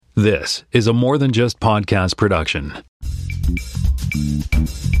This is a More Than Just Podcast production.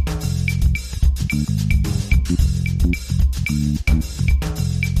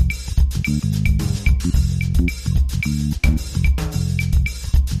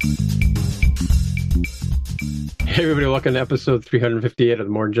 Hey everybody, welcome to episode 358 of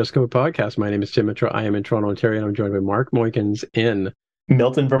the More Than Just podcast. My name is Tim Mitchell. I am in Toronto, Ontario, and I'm joined by Mark Moykins in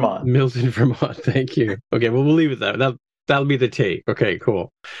Milton, Vermont. Thank you. Okay, well, we'll leave it that. That'll be the take. Okay,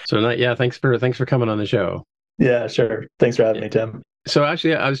 cool. So, thanks for coming on the show. Yeah, sure. Thanks for having me, Tim. So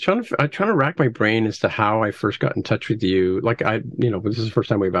actually, I was trying to rack my brain as to how I first got in touch with you. Like this is the first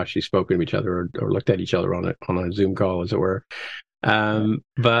time we've actually spoken to each other or looked at each other on a Zoom call, as it were.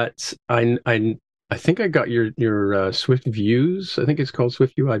 But I think I got your Swift Views. I think it's called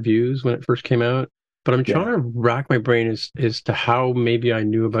Swift UI Views when it first came out. But I'm trying to rack my brain as to how maybe I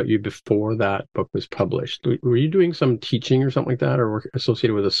knew about you before that book was published. Were you doing some teaching or something like that, or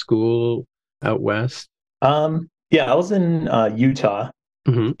associated with a school out west? Yeah, I was in Utah,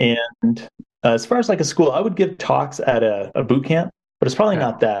 and as far as like a school, I would give talks at a boot camp, but it's probably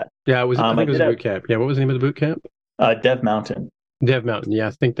not that. Yeah, I think it was a boot camp. Yeah, what was the name of the boot camp? Dev Mountain. Dev Mountain. Yeah,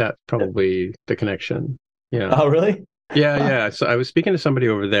 I think that's probably the connection. Yeah. Oh, really? Yeah. So I was speaking to somebody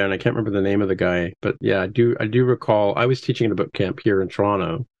over there, and I can't remember the name of the guy, but yeah, I do recall. I was teaching at a boot camp here in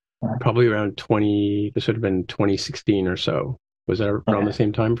Toronto, probably around this would have been 2016 or so. Was that around the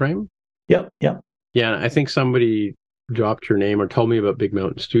same time frame? Yep. Yeah, I think somebody dropped your name or told me about Big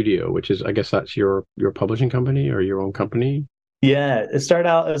Mountain Studio, which is, I guess that's your publishing company or your own company. Yeah, it started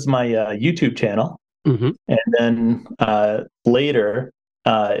out as my YouTube channel, and then later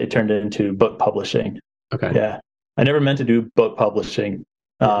it turned into book publishing. Okay. Yeah. I never meant to do book publishing,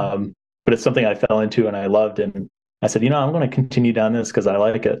 but it's something I fell into and I loved. And I said, I'm going to continue down this because I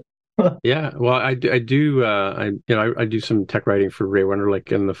like it. Yeah, well, I do some tech writing for Ray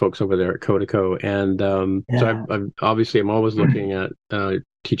Wenderlich and the folks over there at Codico, and so I'm always looking at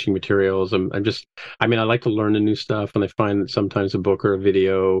teaching materials. I like to learn the new stuff, and I find that sometimes a book or a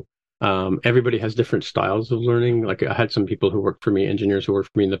video. Everybody has different styles of learning. Like I had some people who worked for me, engineers who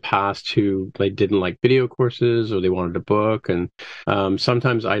worked for me in the past, who they didn't like video courses or they wanted a book. And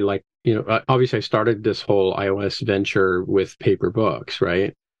sometimes I like, obviously I started this whole iOS venture with paper books,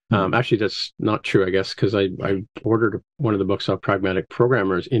 right? Actually, that's not true, I guess, because I ordered one of the books off Pragmatic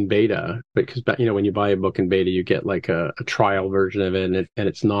Programmers in beta, because when you buy a book in beta, you get like a trial version of it, and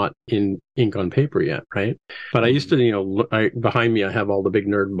it's not in ink on paper yet, right? But I used to, behind me, I have all the big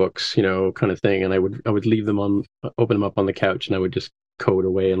nerd books, kind of thing, and I would leave them open them up on the couch, and I would just code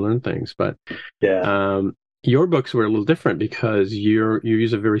away and learn things. But your books were a little different because you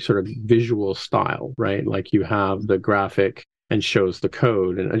use a very sort of visual style, right? Like you have the graphic and shows the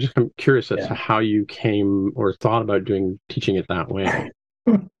code. And I'm curious as to how you came or thought about teaching it that way.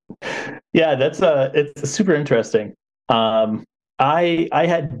 Yeah, it's super interesting. I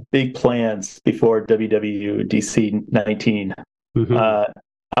had big plans before WWDC 19. I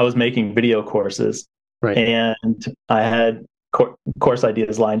was making video courses, right? And I had course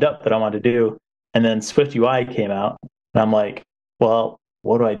ideas lined up that I wanted to do. And then Swift UI came out, and I'm like, well,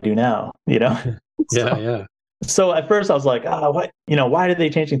 what do I do now? Yeah. So at first I was like, why did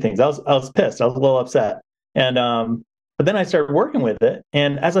they changing things? I was pissed. I was a little upset. And but then I started working with it.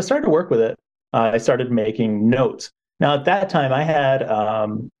 And as I started to work with it, I started making notes. Now at that time I had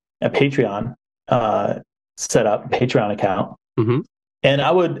a Patreon set up, Patreon account. And I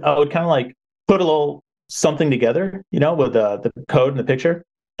would kind of like put a little something together, with the code and the picture.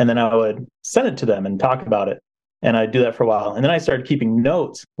 And then I would send it to them and talk about it. And I'd do that for a while. And then I started keeping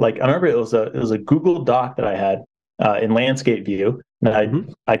notes. Like I remember it was a Google Doc that I had in landscape view.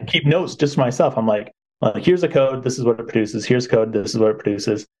 And I'd keep notes just for myself. I'm like, here's the code. This is what it produces. Here's code. This is what it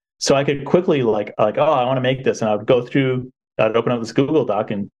produces. So I could quickly I want to make this. And I would I'd open up this Google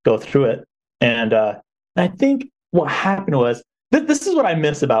Doc and go through it. And I think what happened was, this is what I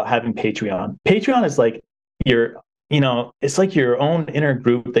miss about having Patreon. Patreon is like it's like your own inner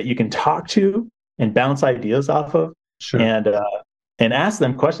group that you can talk to and bounce ideas off of, and ask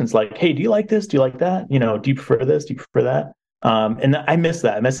them questions like, "Hey, do you like this? Do you like that? Do you prefer this? Do you prefer that?" And I miss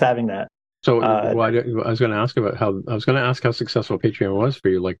that. I miss having that. So I was going to ask how successful Patreon was for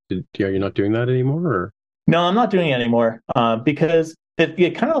you. Like, are you not doing that anymore? Or? No, I'm not doing it anymore because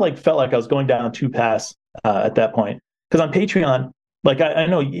it kind of like felt like I was going down two paths at that point. Because on Patreon, like I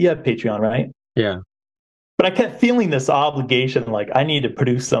know you have Patreon, right? Yeah. But I kept feeling this obligation, like I need to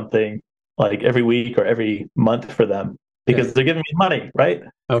produce something like every week or every month for them because they're giving me money, right?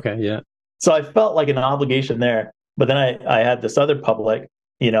 Okay, yeah. So I felt like an obligation there. But then I had this other public,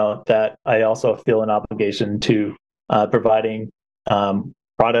 that I also feel an obligation to providing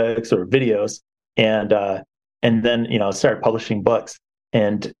products or videos, and then started publishing books,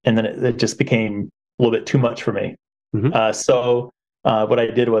 and then it just became a little bit too much for me. So what I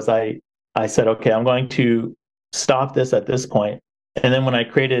did was I said, okay, I'm going to stop this at this point. And then when I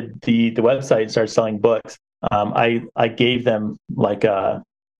created the website and started selling books, I gave them like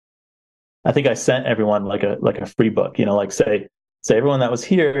I think I sent everyone like a free book, like say everyone that was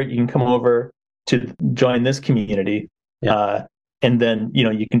here, you can come over to join this community. Yeah. And then,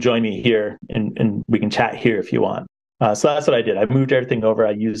 you can join me here and we can chat here if you want. So that's what I did. I moved everything over.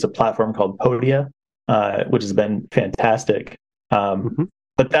 I used a platform called Podia, which has been fantastic.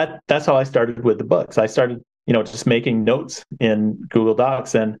 But that's how I started with the books. I started, just making notes in Google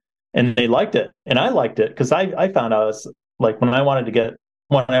Docs, and they liked it. And I liked it because I found I was like, when I wanted to get,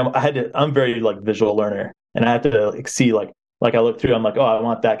 I'm very like visual learner, and I had to like see like I look through, I'm like, oh, I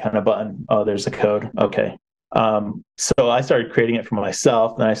want that kind of button. Oh, there's the code. Okay. So I started creating it for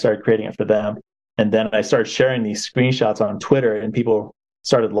myself, then I started creating it for them. And then I started sharing these screenshots on Twitter, and people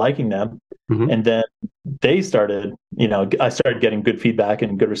started liking them. And then they started, I started getting good feedback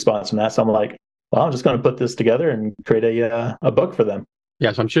and good response from that. So I'm like, well, I'm just going to put this together and create a book for them.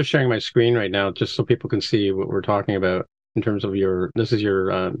 Yeah, so I'm just sharing my screen right now, just so people can see what we're talking about in terms of this is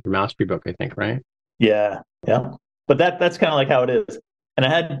your mastery book, I think, right? Yeah. But that's kind of like how it is. And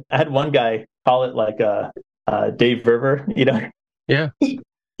I had one guy call it like Dave Verver, Yeah.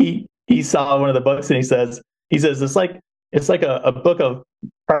 He saw one of the books and he says it's like a book of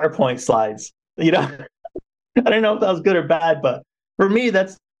PowerPoint slides. I don't know if that was good or bad, but for me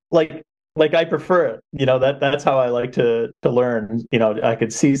that's like I prefer it. That's how I like to learn. I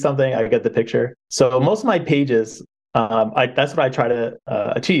could see something, I get the picture. So most of my pages, that's what I try to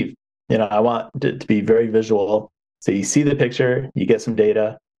achieve. I want it to be very visual. So you see the picture, you get some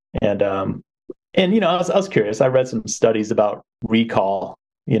data, and I was curious. I read some studies about recall.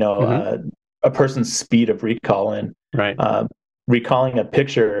 A person's speed of recall, and recalling a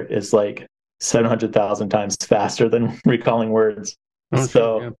picture is like 700,000 times faster than recalling words. Oh,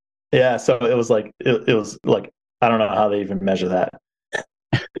 so sure, yeah, so it was like it was like I don't know how they even measure that.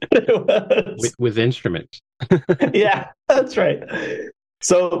 with instruments. Yeah, that's right.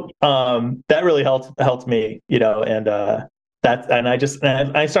 So that really helped me, and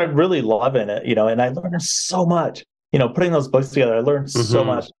I started really loving it, and I learned so much. Putting those books together, I learned so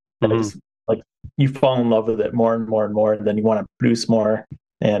much. And it's like you fall in love with it more and more and more, and then you want to produce more,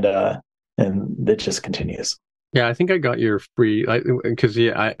 and it just continues. Yeah, I think I got your free, because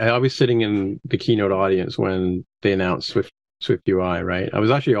I was sitting in the keynote audience when they announced Swift UI, right? I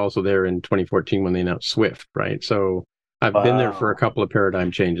was actually also there in 2014 when they announced Swift, right? So I've been there for a couple of paradigm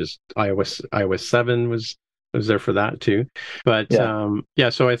changes. iOS 7 was there for that too. But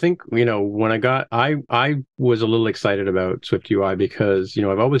so I think, when I was a little excited about Swift UI because,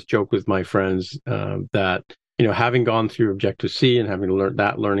 I've always joked with my friends that, having gone through Objective-C and having learned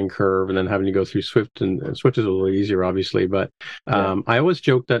that learning curve and then having to go through Swift, and Swift is a little easier, obviously. But I always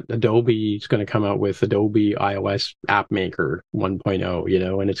joke that Adobe is going to come out with Adobe iOS App Maker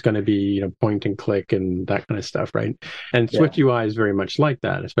 1.0, and it's going to be, point and click and that kind of stuff, right? And Swift UI is very much like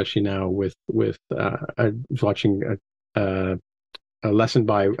that, especially now with I was watching a lesson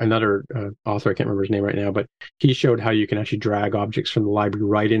by another author. I can't remember his name right now, but he showed how you can actually drag objects from the library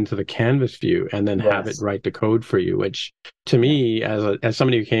right into the canvas view and then have it write the code for you, which to me, as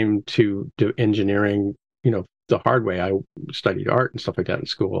somebody who came to engineering, the hard way, I studied art and stuff like that in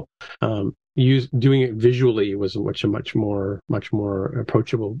school. Doing it visually was much more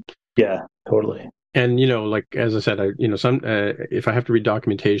approachable. Yeah, totally. And like as I said, if I have to read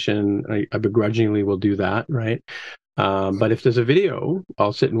documentation, I begrudgingly will do that, right? But if there's a video,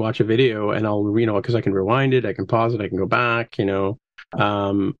 I'll sit and watch a video, and I'll because I can rewind it, I can pause it, I can go back, and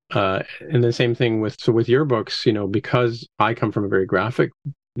the same thing with your books, because I come from a very graphic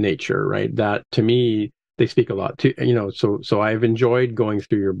nature, right? That to me they speak a lot to so I've enjoyed going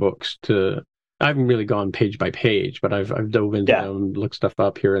through your books. I haven't really gone page by page, but I've dove into them, looked stuff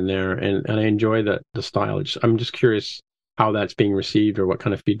up here and there, and I enjoy the style. I'm just curious how that's being received or what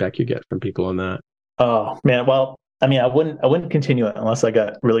kind of feedback you get from people on that. Oh man, well, I mean, I wouldn't continue it unless I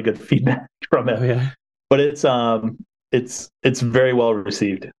got really good feedback from it. Oh, yeah. But it's very well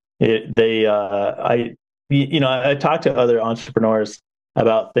received. I talked to other entrepreneurs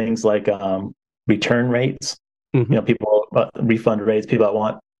about things like return rates. People refund rates. People that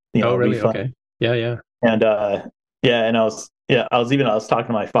want really? refund. Okay. Yeah. And and I was talking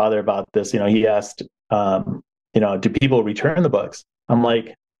to my father about this. He asked, do people return the books? I'm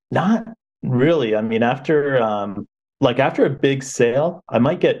like, not really. I mean, after a big sale, I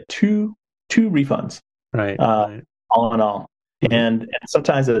might get two refunds. Right. All in all. Mm-hmm. And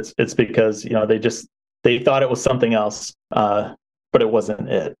sometimes it's because, they thought it was something else, but it wasn't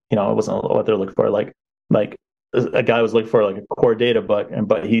it. It wasn't what they're looking for. Like a guy was looking for like a core data book,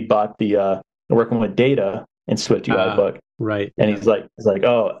 but he bought the working with data in Swift UI book. Right. And he's like,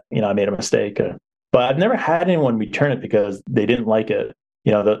 oh, I made a mistake. But I've never had anyone return it because they didn't like it.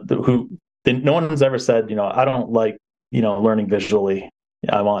 No one has ever said, I don't like, learning visually.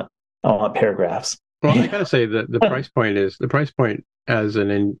 I want paragraphs. Well, I gotta say that the price point as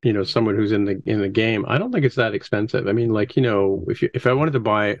someone who's in the game. I don't think it's that expensive. I mean, like, if I wanted to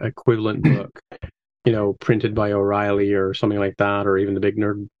buy equivalent book, printed by O'Reilly or something like that, or even the big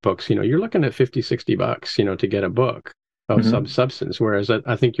nerd books, you're looking at $50-$60, to get a book of some substance. Whereas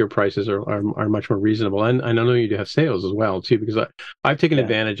I think your prices are much more reasonable. And I know you do have sales as well too, because I've taken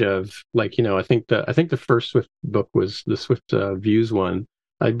advantage of, like, I think the first Swift book was the Swift Views one.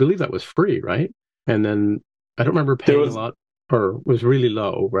 I believe that was free, right? And then I don't remember paying a lot, or was really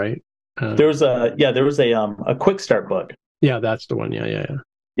low, right? There was a quick start book. Yeah, that's the one. Yeah,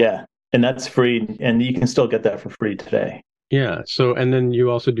 and that's free, and you can still get that for free today. Yeah. So, and then you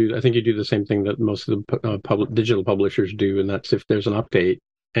also do, I think you do the same thing that most of the digital publishers do, and that's if there's an update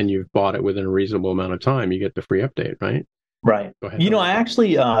and you've bought it within a reasonable amount of time, you get the free update, right? Right. Go ahead. I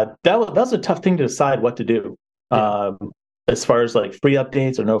actually that was a tough thing to decide what to do, as far as like free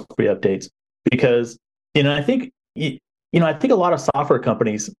updates or no free updates, because I think I think a lot of software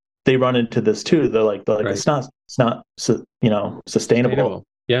companies, they run into this too. They're like right. It's not sustainable.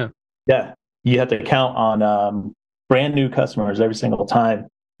 Yeah. You have to count on brand new customers every single time.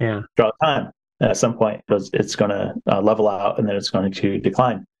 Yeah. Throughout time, and at some point it's going to level out, and then it's going to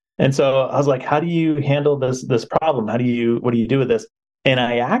decline. And so I was like, how do you handle this problem? What do you do with this? And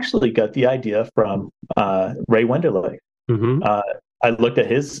I actually got the idea from Ray Wenderlich. Mm-hmm. I looked at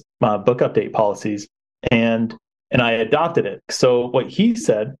his book update policies, and I adopted it. So what he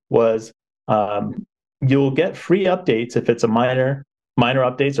said was, you'll get free updates if it's a minor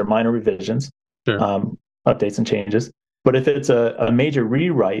updates or minor revisions, sure. Updates and changes. But if it's a major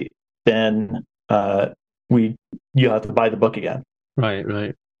rewrite, then you have to buy the book again.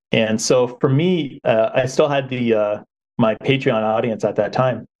 Right. And so for me, I still had my Patreon audience at that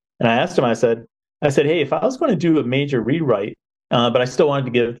time, and I asked him. I said, hey, if I was going to do a major rewrite, but I still wanted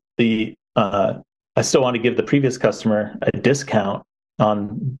to give the previous customer a discount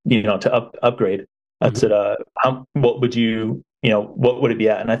on to upgrade. I said, what would what would it be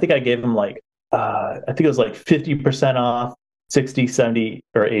at? And I think I gave him like I think it was like 50% off, 60, 70,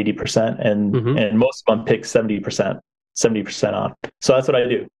 or 80%, and most of them pick 70% off. So that's what I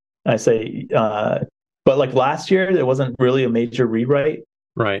do. I say, but like last year, there wasn't really a major rewrite.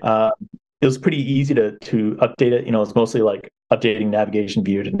 Right. It was pretty easy to update it. It's mostly like updating navigation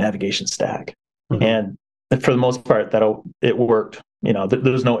view to navigation stack. Mm-hmm. And for the most part, it worked.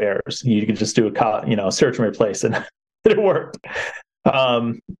 There's no errors. You could just do a search and replace, and it worked.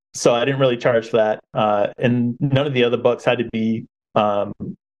 So I didn't really charge for that. And none of the other books had to be, it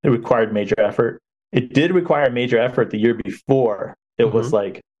required major effort. It did require major effort the year before. It was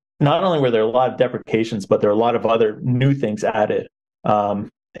like, not only were there a lot of deprecations, but there were a lot of other new things added.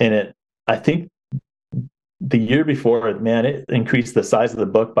 I think the year before, man, it increased the size of the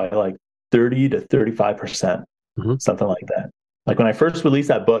book by like 30 to 35%, something like that. Like when I first released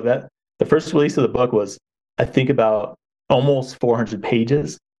that book, the first release of the book was, I think, about almost 400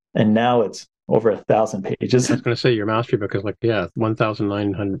 pages, and now it's over 1,000 pages. I was going to say your mastery book is like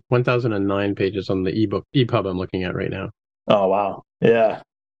 1,009 pages on the EPUB I'm looking at right now. Oh wow, yeah.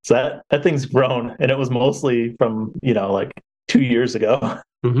 So that thing's grown, and it was mostly from like 2 years ago.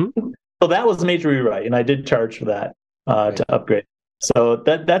 Mm-hmm. So that was a major rewrite, and I did charge for that to upgrade. So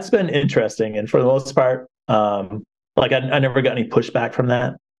that's been interesting, and for the most part, like I never got any pushback from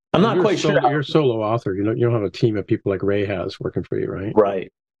that. I'm not quite sure. You're a solo author. You don't have a team of people like Ray has working for you, right?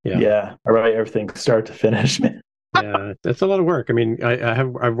 Right. Yeah. I write everything start to finish, man. Yeah, that's a lot of work. I mean,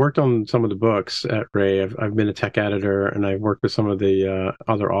 I've worked on some of the books at Ray. I've been a tech editor, and I've worked with some of the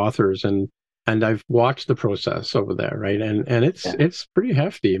other authors, and I've watched the process over there, right? And it's pretty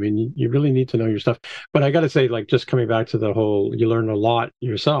hefty. I mean, you really need to know your stuff. But I got to say, like, just coming back to the whole, you learn a lot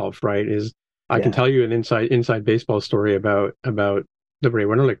yourself, right? I can tell you an inside baseball story about the Ray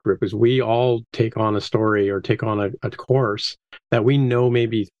Wenderlich group. Is we all take on a story or take on a course that we know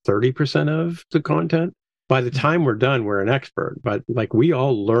maybe 30% of the content. By the time we're done, we're an expert. But like, we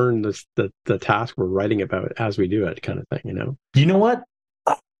all learn the task we're writing about as we do it, kind of thing. You know what?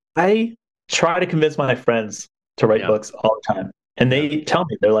 I try to convince my friends to write books all the time, and they tell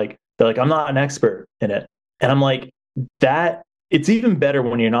me they're like I'm not an expert in it, and I'm like, that it's even better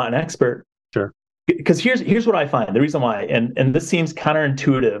when you're not an expert. Sure. because here's what I find. The reason why, and this seems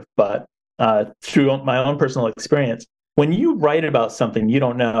counterintuitive, but through my own personal experience, when you write about something you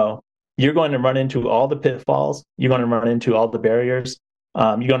don't know, you're going to run into all the pitfalls. You're going to run into all the barriers.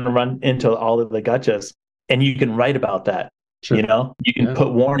 You're going to run into all of the gotchas, and you can write about that. Sure. You can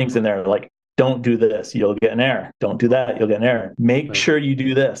put warnings in there like, don't do this, you'll get an error. Don't do that, you'll get an error. Make sure you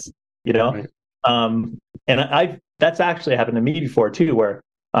do this. Right. And that's actually happened to me before too, where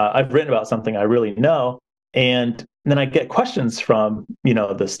I've written about something I really know, and then I get questions from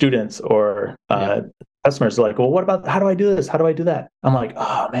the students or customers like, well, what about, how do I do this? How do I do that? I'm like,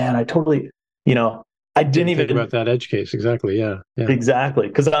 oh man, I totally, I didn't even think about that edge case. Exactly. Yeah. Exactly.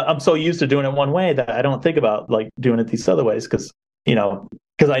 Because I'm so used to doing it one way that I don't think about like doing it these other ways because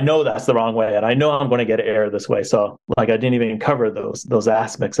I know that's the wrong way and I know I'm going to get an error this way. So like I didn't even cover those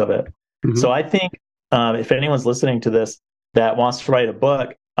aspects of it. Mm-hmm. So I think if anyone's listening to this that wants to write a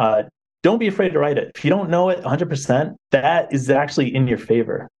book, don't be afraid to write it. If you don't know it 100%, that is actually in your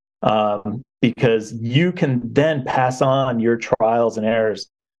favor because you can then pass on your trials and errors.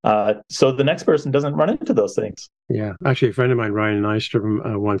 So the next person doesn't run into those things. Yeah. Actually, a friend of mine, Ryan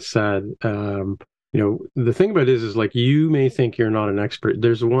Nystrom, once said, the thing about it is like, you may think you're not an expert.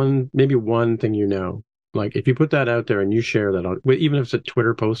 There's maybe one thing like if you put that out there and you share that, even if it's a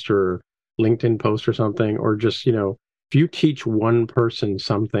Twitter post or LinkedIn post or something, or just, if you teach one person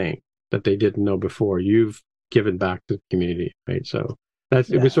something that they didn't know before, you've given back to the community, right? So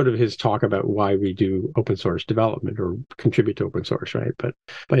it was sort of his talk about why we do open source development or contribute to open source, right? But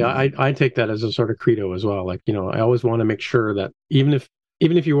yeah, I take that as a sort of credo as well. Like, I always want to make sure that even if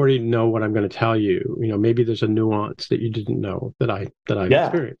you already know what I'm going to tell you, maybe there's a nuance that you didn't know that I've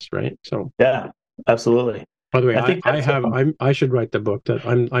experienced, right? So yeah, absolutely. By the way, I should write the book. That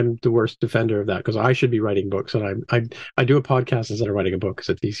I'm the worst defender of that because I should be writing books, and I do a podcast instead of writing a book because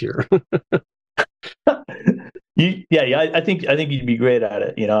it's easier. I think you'd be great at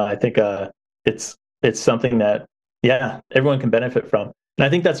it. I think it's something that everyone can benefit from, and I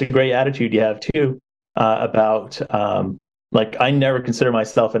think that's a great attitude you have too about like I never consider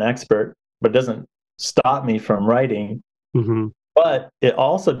myself an expert, but it doesn't stop me from writing. Mm-hmm. But it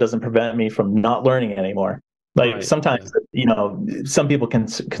also doesn't prevent me from not learning anymore. Like sometimes, some people can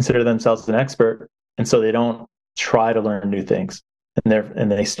consider themselves an expert, and so they don't try to learn new things, and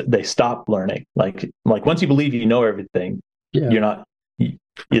they stop learning. Like once you believe you know everything, you're not.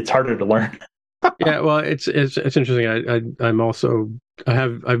 It's harder to learn. Yeah, well, it's interesting.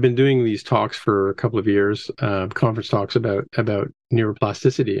 I've been doing these talks for a couple of years, conference talks about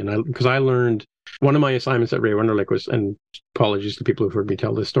neuroplasticity, and because I learned one of my assignments at Ray Wenderlich was, and apologies to people who've heard me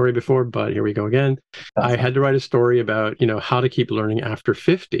tell this story before, but here we go again. I had to write a story about how to keep learning after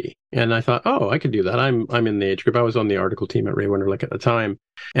 50, and I thought, oh, I could do that. I'm in the age group. I was on the article team at Ray Wenderlich at the time,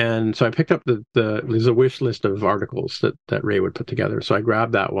 and so I picked up there's a wish list of articles that Ray would put together. So I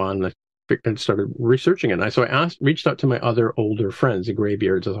grabbed that one and started researching it. So I reached out to my other older friends, the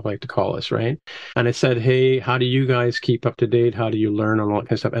graybeards, as I like to call us, right? And I said, hey, how do you guys keep up to date? How do you learn on all that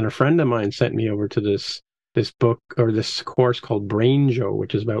kind of stuff? And a friend of mine sent me over to this book or this course called Brainjo,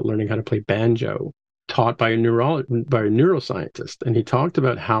 which is about learning how to play banjo, taught by a neuroscientist. And he talked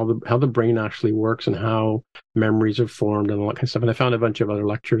about how the brain actually works and how memories are formed and all that kind of stuff. And I found a bunch of other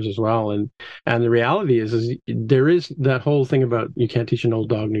lectures as well. And the reality is there is that whole thing about you can't teach an old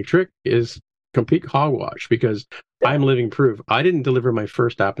dog new trick is complete hogwash, because I'm living proof. I didn't deliver my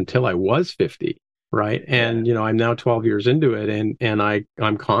first app until I was 50. Right. And, I'm now 12 years into it and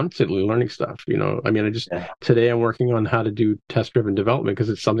I'm constantly learning stuff, today I'm working on how to do test driven development because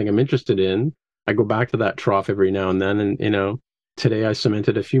it's something I'm interested in. I go back to that trough every now and then. And, today I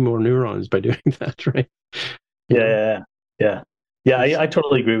cemented a few more neurons by doing that. Right. Yeah. I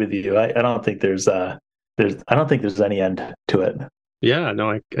totally agree with you. I don't think there's any end to it. Yeah, no,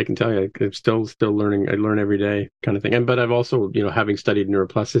 I can tell you, I'm still learning. I learn every day, kind of thing. But I've also, having studied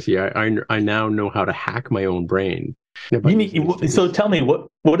neuroplasticity, I now know how to hack my own brain. So tell me,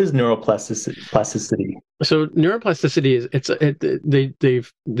 what is neuroplasticity? So neuroplasticity is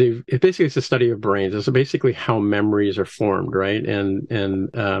basically it's a study of brains. It's basically how memories are formed, right?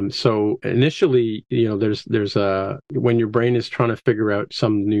 And so initially, there's when your brain is trying to figure out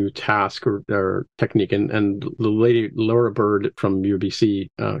some new task or technique, and the lady Laura Bird from UBC,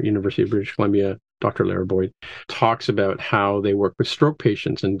 University of British Columbia, Dr. Lara Boyd, talks about how they work with stroke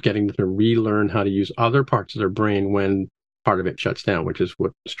patients and getting them to relearn how to use other parts of their brain when part of it shuts down, which is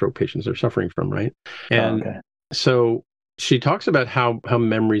what stroke patients are suffering from, right? And so she talks about how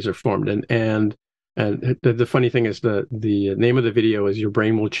memories are formed. And the funny thing is the name of the video is Your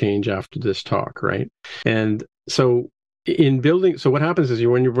Brain Will Change After This Talk, right? And so in building, so what happens is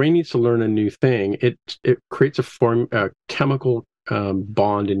when your brain needs to learn a new thing, it creates a chemical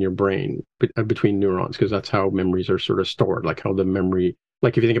bond in your brain between neurons, because that's how memories are sort of stored, like how the memory,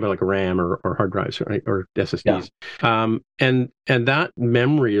 like if you think about like RAM or hard drives, right, or SSDs, and that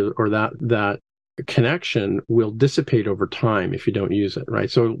memory or that connection will dissipate over time if you don't use it, right?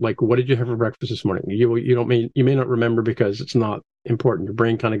 So like, what did you have for breakfast this morning? You may not remember because it's not important. Your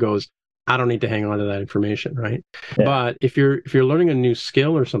brain kind of goes, I don't need to hang on to that information, right? Yeah. But if you're learning a new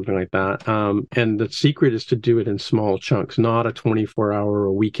skill or something like that, and the secret is to do it in small chunks, not a 24-hour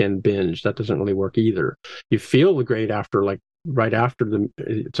or weekend binge. That doesn't really work either. You feel great after, like, right after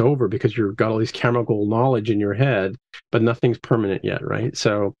it's over, because you've got all these chemical knowledge in your head, but nothing's permanent yet, right?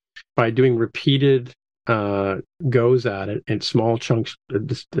 So by doing repeated goes at it in small chunks,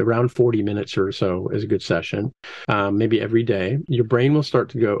 around 40 minutes or so is a good session, maybe every day, your brain will start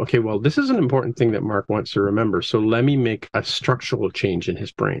to go, okay, well, this is an important thing that Mark wants to remember, so let me make a structural change in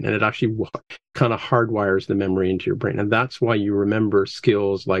his brain. And it actually kind of hardwires the memory into your brain. And that's why you remember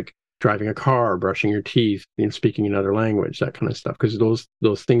skills like driving a car, brushing your teeth, speaking another language, that kind of stuff, because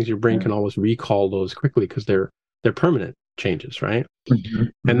those things, your brain can always recall those quickly because they're permanent changes, right? Mm-hmm.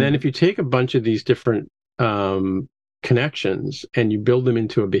 And then if you take a bunch of these different connections and you build them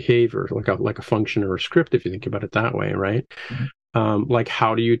into a behavior, like a function or a script, if you think about it that way, right? Mm-hmm. Like,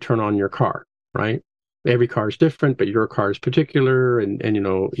 how do you turn on your car, right? Every car is different, but your car is particular, and you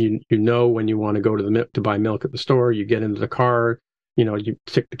know when you want to go to buy milk at the store, you get into the car, you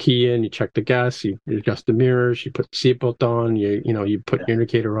stick the key in, you check the gas, you adjust the mirrors, you put the seatbelt on, you put your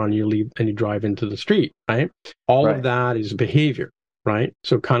indicator on, you leave, and you drive into the street, right? All of that is behavior, right?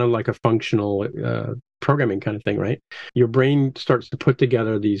 So kind of like a functional programming kind of thing, right? Your brain starts to put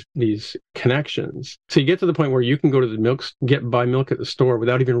together these connections. So you get to the point where you can go to the buy milk at the store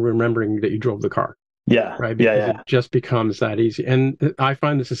without even remembering that you drove the car. Yeah. Right. Because it just becomes that easy. And I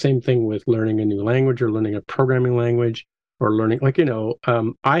find it's the same thing with learning a new language or learning a programming language or learning, like,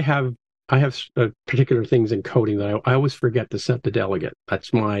 I have particular things in coding that I always forget to set the delegate.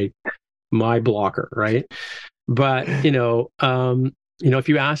 That's my blocker, right? But, if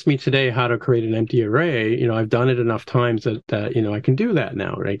you ask me today how to create an empty array, I've done it enough times that I can do that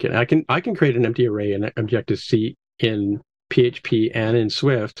now, right? I can create an empty array in Objective-C in PHP and in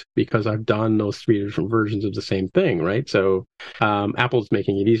Swift because I've done those 3 different versions of the same thing, right? So Apple's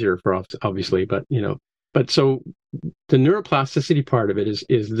making it easier for us, obviously, but so the neuroplasticity part of it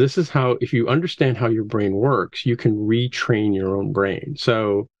is this is how, if you understand how your brain works, you can retrain your own brain.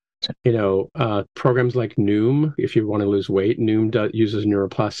 So programs like Noom, if you want to lose weight, Noom uses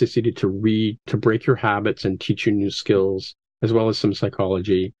neuroplasticity to break your habits and teach you new skills, as well as some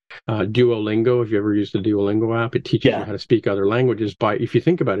psychology. Duolingo, if you ever used the Duolingo app, it teaches you how to speak other languages if you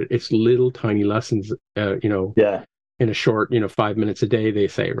think about it, it's little tiny lessons, in a short, 5 minutes a day, they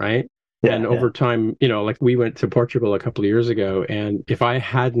say, right? Yeah, and over time, like we went to Portugal a couple of years ago, and if I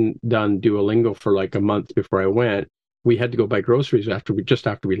hadn't done Duolingo for like a month before I went, we had to go buy groceries after we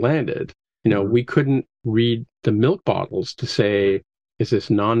landed. We couldn't read the milk bottles to say, is this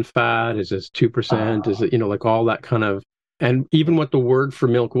non-fat? Is this 2%? Is it, like all that kind of, and even what the word for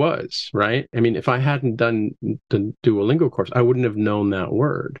milk was, right? I mean, if I hadn't done the Duolingo course, I wouldn't have known that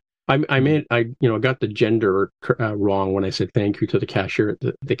word. I got the gender wrong when I said thank you to the cashier at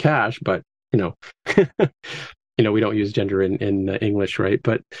the cash, but we don't use gender in English, right?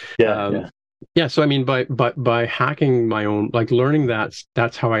 But so I mean, by hacking my own, like learning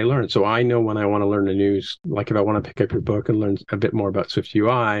that's how I learn. So I know when I want to learn the news, like if I want to pick up your book and learn a bit more about Swift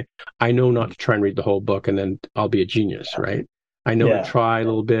UI, I know not to try and read the whole book and then I'll be a genius, right? I know to try a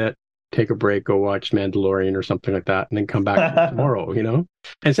little bit, take a break, go watch Mandalorian or something like that, and then come back tomorrow,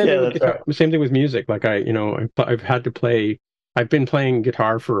 And same thing with guitar, same thing with music. Like I've been playing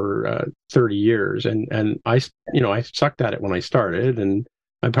guitar for 30 years, and I sucked at it when I started, and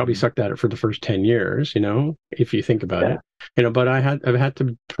I probably sucked at it for the first 10 years, if you think about it, but I've had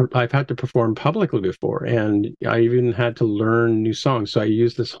to perform publicly before, and I even had to learn new songs. So I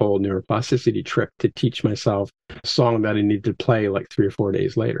used this whole neuroplasticity trick to teach myself a song that I needed to play like 3 or 4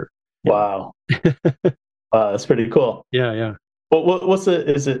 days later. Wow. Wow, that's pretty cool. Yeah. What's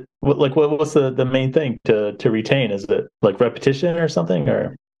the main thing to retain? Is it like repetition or something,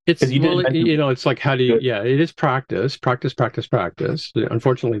 or? It's it's like, how do you? Yeah, it is practice.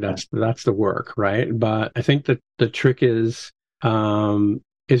 Unfortunately, that's the work, right? But I think that the trick is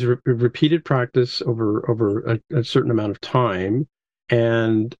repeated practice over a certain amount of time,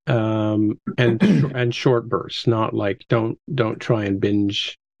 and short bursts. Not like don't try and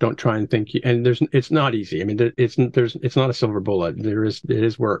binge don't try and think. And it's not easy. I mean, it's not a silver bullet. It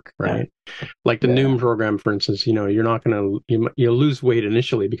is work, right? Yeah. Like the Noom program, for instance. You're not going to you'll lose weight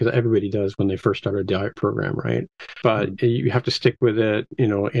initially because everybody does when they first start a diet program, right? But you have to stick with it,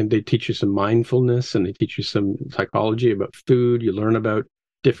 and they teach you some mindfulness and they teach you some psychology about food. You learn about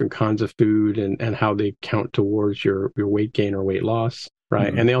different kinds of food and how they count towards your weight gain or weight loss, right?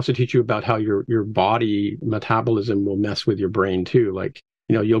 Mm-hmm. And they also teach you about how your body metabolism will mess with your brain too. Like,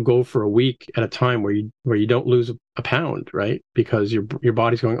 you'll go for a week at a time where you don't lose a pound, right? Because your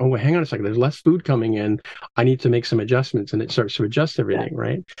body's going, oh, well, hang on a second, there's less food coming in. I need to make some adjustments, and it starts to adjust everything,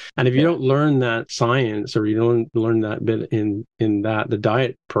 right? And if you don't learn that science, or you don't learn that bit in that, the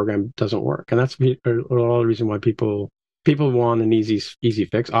diet program doesn't work. And that's a lot of the reason why people want an easy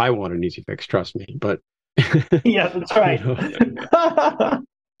fix. I want an easy fix, trust me. But yeah, that's right.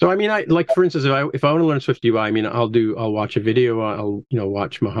 So I mean, for instance, if I want to learn Swift UI, I mean, I'll watch a video. I'll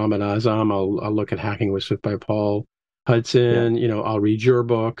watch Muhammad Azam. I'll look at Hacking with Swift by Paul Hudson. Yeah. I'll read your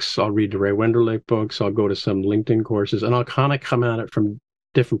books. I'll read the Ray Wenderlich books. I'll go to some LinkedIn courses, and I'll kind of come at it from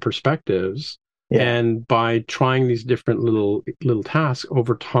different perspectives. Yeah. And by trying these different little tasks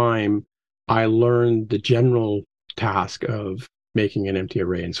over time, I learned the general task of making an empty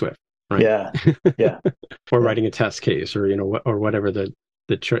array in Swift. Right? Yeah. Yeah. Or writing a test case, or or whatever the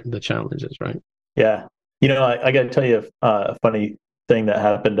challenge is, right? Yeah. I got to tell you a funny thing that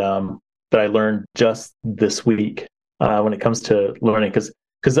happened that I learned just this week when it comes to learning,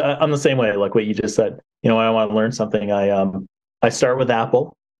 because I'm the same way, like what you just said. When I want to learn something, I start with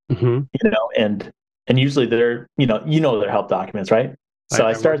Apple, and usually they're their help documents, right? So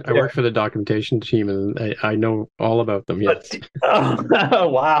I work for the documentation team, and I know all about them. Yes. Oh,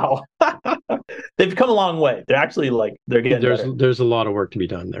 wow. They've come a long way. They're actually they're getting better. There's a lot of work to be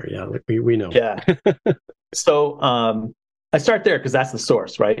done there. Yeah, we know. Yeah. So I start there because that's the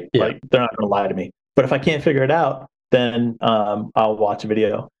source, right? Yeah. Like, they're not going to lie to me. But if I can't figure it out, then I'll watch a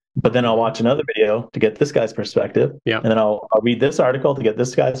video. But then I'll watch another video to get this guy's perspective. Yeah. And then I'll read this article to get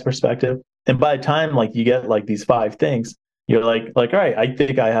this guy's perspective. And by the time you get these 5 things, you're like, all right, I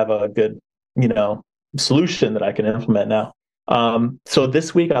think I have a good, solution that I can implement now. So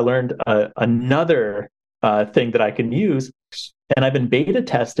this week I learned another thing that I can use, and I've been beta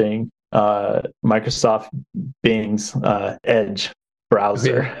testing Microsoft Bing's Edge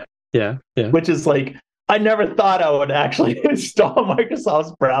browser. Yeah. Which is I never thought I would actually install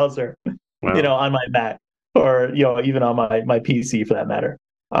Microsoft's browser, on my Mac, or even on my PC for that matter.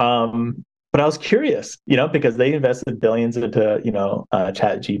 But I was curious, because they invested billions into,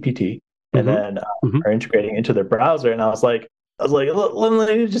 ChatGPT, and then are integrating into their browser. And I was like,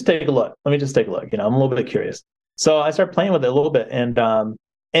 let me just take a look. I'm a little bit curious. So I started playing with it a little bit, and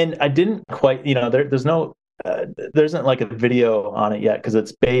I didn't quite, there isn't a video on it yet because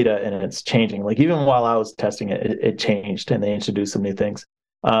it's beta and it's changing. Even while I was testing it, it changed, and they introduced some new things.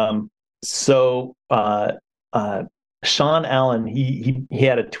 Sean Allen, he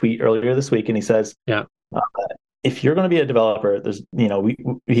had a tweet earlier this week, and he says, if you're going to be a developer, there's,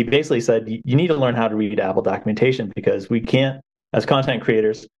 he basically said, you need to learn how to read Apple documentation, because we can't, as content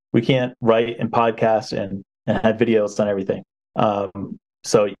creators, we can't write and podcast and have videos on everything.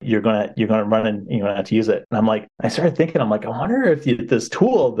 So you're gonna run and you're gonna have to use it. And I started thinking, I wonder if this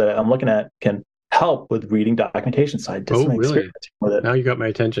tool that I'm looking at can help with reading documentation. So I did some experimenting with it. Now you got my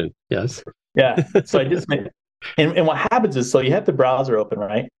attention. Yes. Yeah. So I just made. And what happens is, so you have the browser open,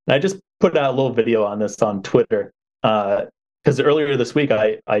 right? And I just put out a little video on this on Twitter, because earlier this week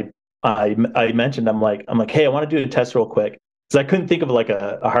I mentioned, I'm like, hey, I want to do a test real quick, because I couldn't think of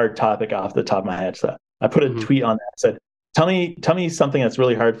a hard topic off the top of my head. So I put a tweet on that, said, tell me something that's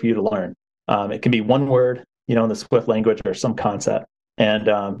really hard for you to learn. It can be one word, in the Swift language, or some concept. And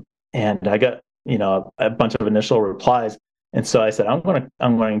I got a bunch of initial replies, and so I said, I'm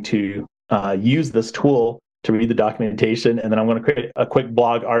going to use this tool to read the documentation, and then I'm going to create a quick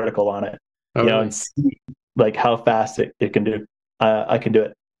blog article on it, and see how fast it can do. I can do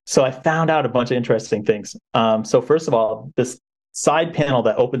it. So I found out a bunch of interesting things. So first of all, this side panel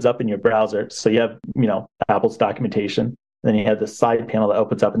that opens up in your browser. So you have Apple's documentation, then you have the side panel that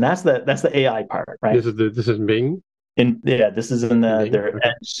opens up, and that's the AI part, right? This is Bing. This is in their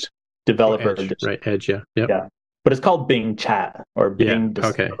Edge developer edition. Right? Edge, yeah. Yeah, but it's called Bing Chat or Bing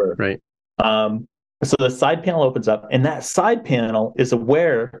Discover. Okay, right. So the side panel opens up, and that side panel is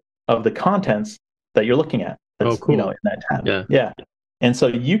aware of the contents that you're looking at. That's, cool. In that tab. Yeah. And so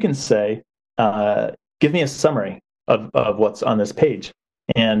you can say, give me a summary of what's on this page.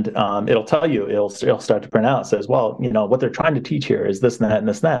 And it'll tell you, it'll start to print out. It says, well, what they're trying to teach here is this and that and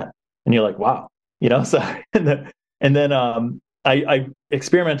this and that. And you're like, wow. So, and then I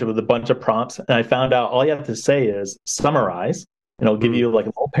experimented with a bunch of prompts, and I found out all you have to say is summarize, and it'll give you like a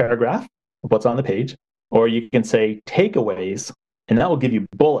little paragraph of what's on the page, or you can say takeaways, and that will give you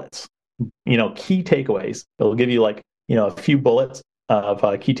bullets, key takeaways. It'll give you like, a few bullets of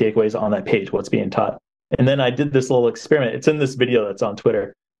key takeaways on that page, what's being taught. And then I did this little experiment. It's in this video that's on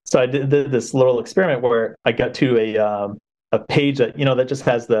Twitter. So I did this little experiment where I got to a page that, that just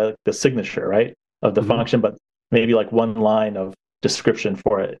has the signature, right, of the function, but maybe like one line of description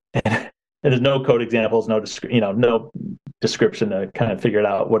for it. And there's no code examples, no description to kind of figure it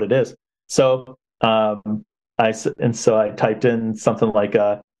out what it is. So I typed in something like,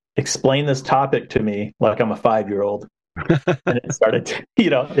 explain this topic to me like I'm a 5-year-old. And it started to,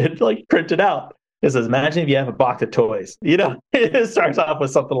 it like printed out. It says, imagine if you have a box of toys. It starts off with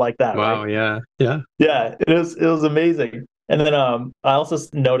something like that. Wow, right? Yeah. It was amazing. And then I also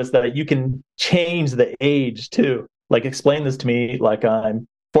noticed that you can change the age too. Like, explain this to me like I'm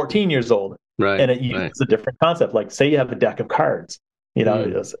 14 years old. Right. And it uses a different concept. Like, say you have a deck of cards.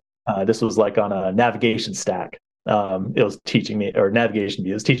 This was like on a navigation stack. It was teaching me, or navigation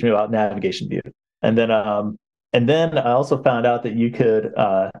view. It was teaching me about navigation view. And then I also found out that you could.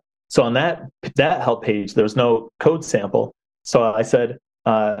 So on that help page, there was no code sample. So I said,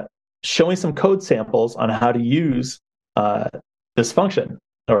 show me some code samples on how to use this function,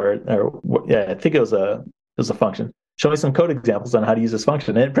 I think it was a function. Show me some code examples on how to use this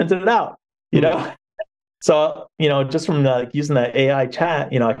function, and it printed it out. So just from using that AI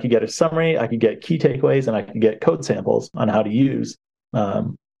chat, I could get a summary, I could get key takeaways, and I could get code samples on how to use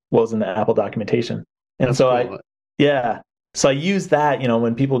what was in the Apple documentation. And that's so cool. So I use that,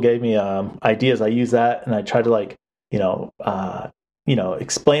 when people gave me ideas, I use that, and I try to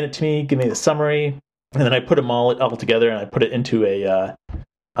explain it to me, give me the summary, and then I put them all together, and I put it into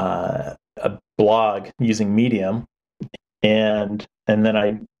a blog using Medium, and then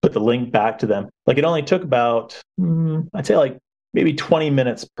I put the link back to them. Like, it only took about, I'd say like maybe 20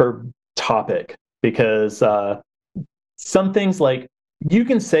 minutes per topic, because some things, like, you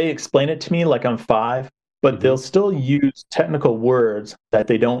can say, explain it to me like I'm 5, but they'll still use technical words that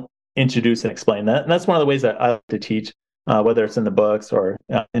they don't introduce and explain. And that's one of the ways that I like to teach, whether it's in the books or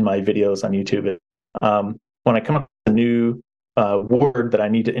in my videos on YouTube. When I come up with a new word that I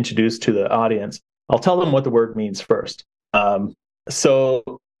need to introduce to the audience, I'll tell them what the word means first. So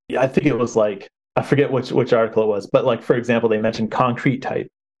I think it was like, I forget which article it was, but like, for example, they mentioned concrete type.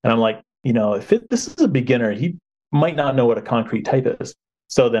 And I'm like, if this is a beginner, he might not know what a concrete type is.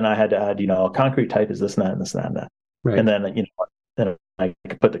 So then I had to add, a concrete type is this and that and this and that and that. Right. And then, then I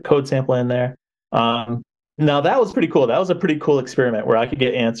could put the code sample in there. Now that was pretty cool. That was a pretty cool experiment where I could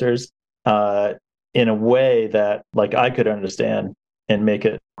get answers in a way that like I could understand and make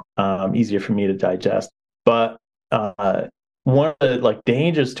it easier for me to digest. But one of the like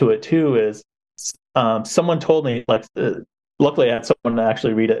dangers to it too is someone told me, like, luckily I had someone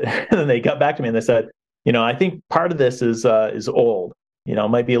actually read it, and then they got back to me and they said, I think part of this is old. It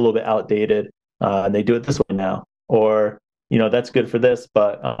might be a little bit outdated, and they do it this way now, or that's good for this,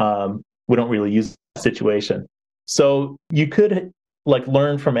 but we don't really use the situation. So you could like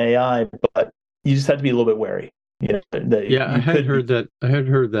learn from AI, but you just have to be a little bit wary. I had heard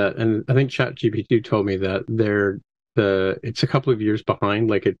that, and I think ChatGPT told me that it's a couple of years behind.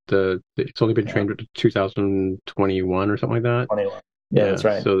 Like it's only been trained to 2021 or something like that. 21. Yeah, that's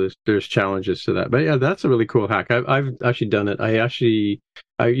right. So there's challenges to that, but yeah, that's a really cool hack. I've actually done it.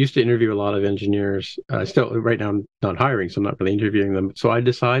 I used to interview a lot of engineers. Still, right now I'm not hiring, so I'm not really interviewing them. So I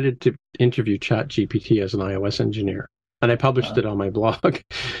decided to interview ChatGPT as an iOS engineer, and I published it on my blog.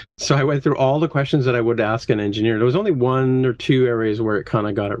 So I went through all the questions that I would ask an engineer. There was only 1 or 2 areas where it kind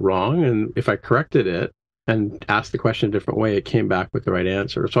of got it wrong, and if I corrected it and asked the question a different way, it came back with the right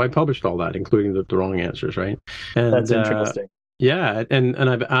answer. So I published all that, including the wrong answers, right? And that's interesting. Yeah, and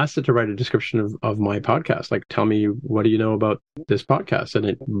I've asked it to write a description of my podcast. Like, tell me, what do you know about this podcast? And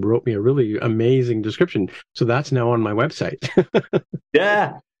it wrote me a really amazing description. So that's now on my website.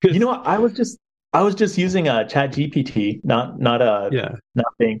 Yeah. What? I was just using ChatGPT, not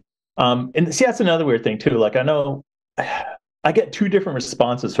Bing. And see, that's another weird thing too. Like, I know I get 2 different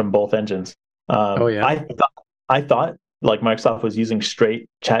responses from both engines. I thought like Microsoft was using straight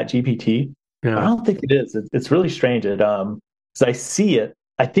ChatGPT. Yeah. I don't think it is. It's really strange. As I see it,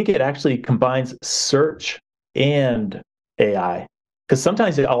 I think it actually combines search and AI. Because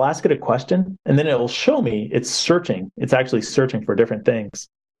sometimes I'll ask it a question, and then it'll show me it's searching. It's actually searching for different things,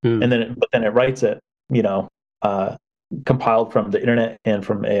 and then it writes it, compiled from the internet and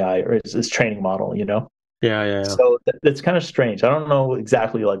from AI, or its training model. Yeah. So that's kind of strange. I don't know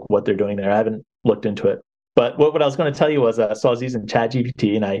exactly like what they're doing there. I haven't looked into it. But what I was going to tell you was, so I was using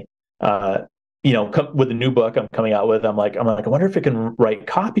ChatGPT, and I, with the new book I'm coming out with, I'm like, I wonder if it can write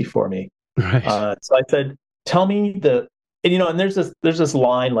copy for me. Right. So I said, tell me and there's this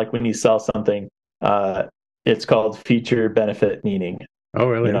line, like when you sell something, it's called feature, benefit, meaning. Oh,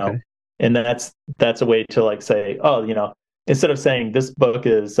 really? Okay. And that's a way to like say, oh, instead of saying this book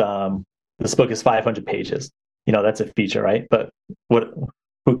is 500 pages, that's a feature, right? But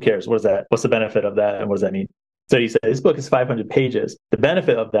who cares? What is that? What's the benefit of that? And what does that mean? So you say this book is 500 pages. The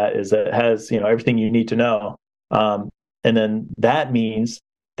benefit of that is that it has, everything you need to know. And then that means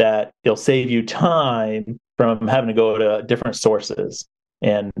that it'll save you time from having to go to different sources.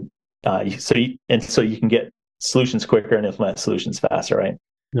 And so you can get solutions quicker and implement solutions faster, right?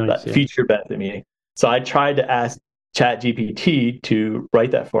 Nice, That feature benefit meaning. So I tried to ask ChatGPT to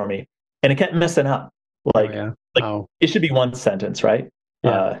write that for me, and it kept messing up. Like it should be one sentence, right?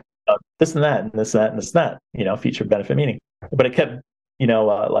 Yeah. This and that, and this and that, and this and that. Feature benefit meaning. But it kept,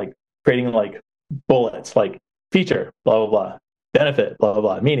 like creating like bullets, like feature, blah blah blah, benefit, blah blah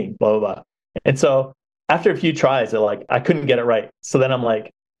blah, meaning, blah blah blah. And so after a few tries, I couldn't get it right. So then I'm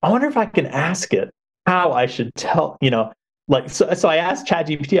like, I wonder if I can ask it how I should tell, so I asked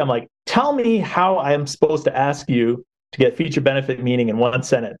ChatGPT, I'm like, tell me how I am supposed to ask you to get feature benefit meaning in one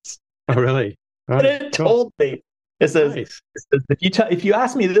sentence. Oh, really? And it told me. It says, nice. If you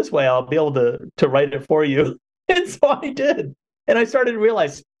ask me this way, I'll be able to write it for you. And so I did. And I started to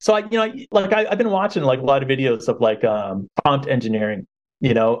realize, so I've been watching like a lot of videos of like prompt engineering,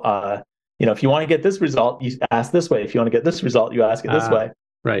 if you want to get this result, you ask this way. If you want to get this result, you ask it this way.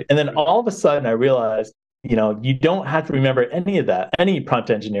 Right. And then all of a sudden I realized, you don't have to remember any of that, any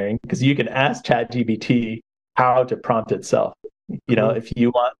prompt engineering, because you can ask ChatGPT how to prompt itself. If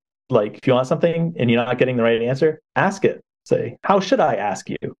you want something and you're not getting the right answer, ask it. Say, how should I ask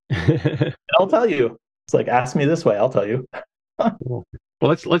you? And I'll tell you. It's like, ask me this way, I'll tell you. Well,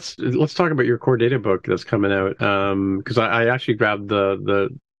 let's talk about your core data book that's coming out. Because I actually grabbed the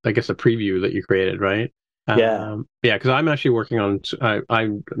I guess a preview that you created, right? Yeah. Because I'm actually working on.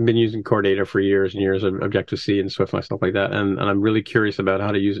 I've been using core data for years and years of Objective-C and Swift and stuff like that, and I'm really curious about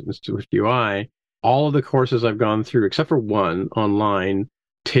how to use it in Swift UI. All of the courses I've gone through, except for one online,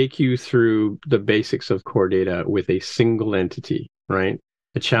 take you through the basics of core data with a single entity, right?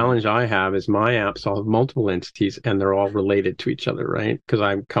 The challenge I have is my apps all have multiple entities and they're all related to each other, right? Because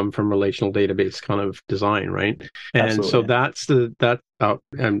I come from relational database kind of design, right? And so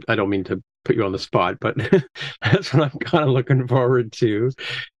and I don't mean to put you on the spot, but that's what I'm kind of looking forward to,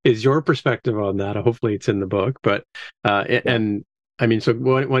 is your perspective on that. Hopefully it's in the book, but and I mean, so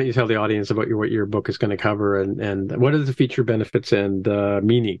why don't you tell the audience about what your book is going to cover and what are the feature benefits and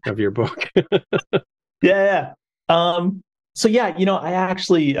meaning of your book? Yeah. So yeah, I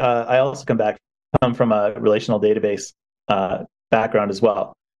actually I also come from a relational database background as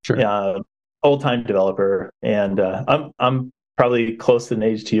well. Sure. Old time developer, and I'm probably close in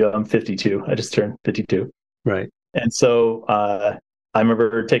age to you. I'm 52. I just turned 52. Right. And so I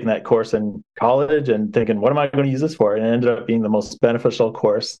remember taking that course in college and thinking, what am I going to use this for? And it ended up being the most beneficial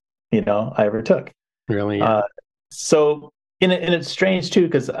course, I ever took. Really? Yeah. So, and it's strange too,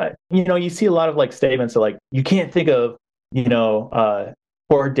 because, you see a lot of like statements that like, you can't think of,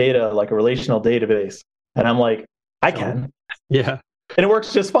 core data like a relational database. And I'm like, I can. Yeah. And it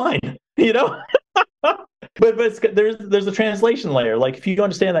works just fine, but there's a translation layer. Like if you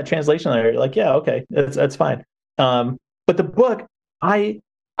understand that translation layer, you're like, yeah, okay, that's fine. But the book, I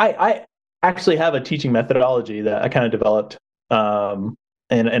actually have a teaching methodology that I kind of developed, and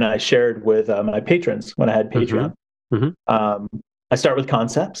I shared with my patrons when I had Patreon. Mm-hmm. I start with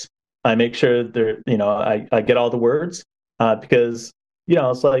concepts. I make sure I get all the words because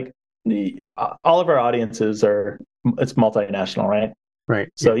it's like all of our audiences it's multinational, right? Right.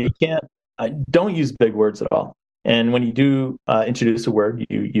 So you can't. Don't use big words at all. And when you do introduce a word,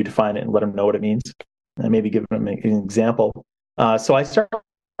 you define it and let them know what it means, and maybe give them an example. So I start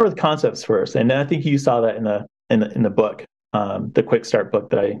with concepts first, and I think you saw that in the book, the Quick Start book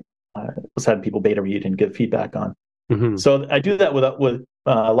that I was having people beta read and give feedback on. Mm-hmm. So I do that with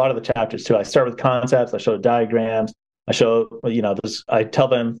a lot of the chapters too. I start with concepts. I show diagrams. I show I tell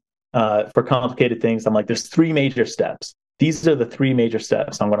them for complicated things, I'm like, there's 3 major steps. These are the 3 major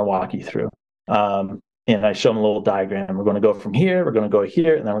steps I'm going to walk you through. And I show them a little diagram. We're going to go from here. We're going to go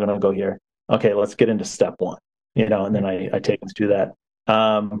here, and then we're going to go here. Okay, let's get into step 1. And then I take them through that.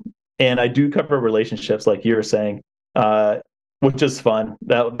 And I do cover relationships, like you were saying, which is fun.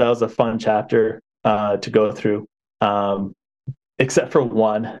 That was a fun chapter to go through. Except for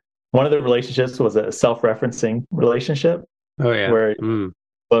one of the relationships was a self-referencing relationship. Oh yeah, where the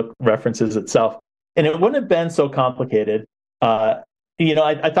book references itself. and it wouldn't have been so complicated. I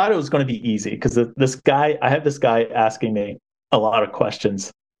thought it was going to be easy because I have this guy asking me a lot of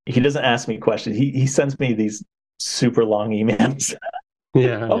questions. He doesn't ask me questions. He sends me these super long emails.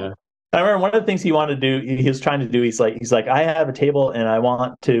 Yeah, Oh, yeah. I remember one of the things he wanted to do, he was trying to do, he's like, I have a table and I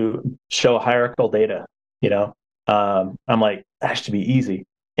want to show hierarchical data, you know? I'm like, that should be easy.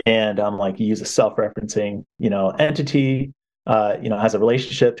 And I'm like, you use a self-referencing, entity, has a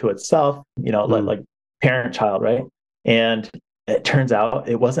relationship to itself, like parent-child, right? And it turns out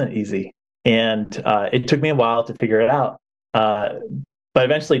it wasn't easy. And it took me a while to figure it out. But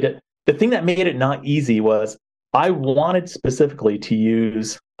eventually, the thing that made it not easy was I wanted specifically to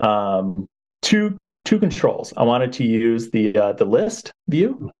use two controls. I wanted to use the list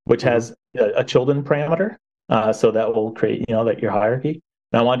view, which has a children parameter, so that will create that your hierarchy.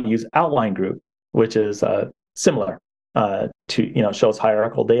 And I wanted to use outline group, which is similar to shows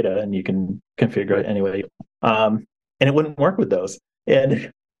hierarchical data, and you can configure it anyway. And it wouldn't work with those, and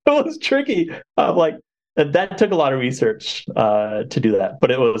it was tricky. Like that took a lot of research to do that,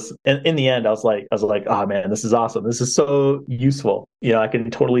 but it was in the end. I was like, oh man, this is awesome. This is so useful. I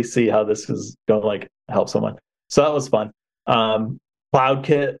can totally see how this is going to like help someone. So that was fun.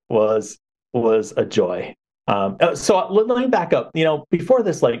 CloudKit was a joy. So let me back up. Before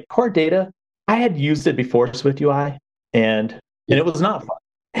this, like Core Data, I had used it before SwiftUI, and it was not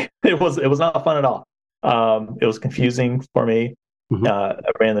fun. It was not fun at all. It was confusing for me. I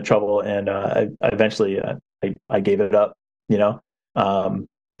ran the trouble, and I eventually I gave it up.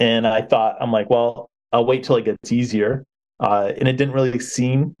 And I thought, I'm like, well, I'll wait till it gets easier. And it didn't really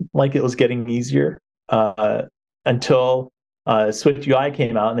seem like it was getting easier until SwiftUI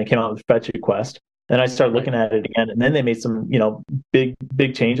came out, and they came out with Fetch Request. And I started looking at it again, and then they made some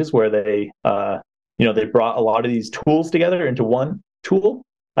big changes where they they brought a lot of these tools together into one tool.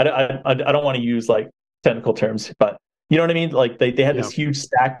 I don't want to use like technical terms, but you know what I mean? Like they had this huge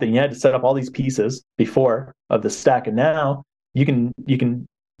stack that you had to set up all these pieces before of the stack, and now you can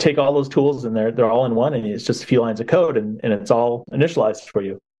take all those tools and they're all in one, and it's just a few lines of code, and it's all initialized for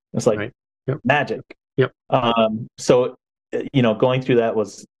you. It's like magic. Yep. So going through that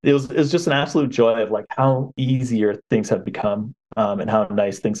was just an absolute joy of like how easier things have become, and how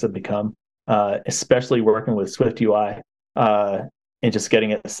nice things have become, especially working with SwiftUI and just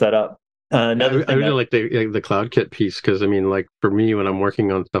getting it set up. I really like the CloudKit piece, because I mean, like for me, when I'm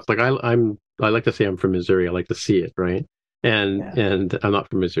working on stuff, like I like to say I'm from Missouri. I like to see it, right? And I'm not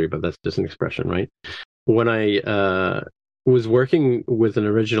from Missouri, but that's just an expression, right? When I was working with an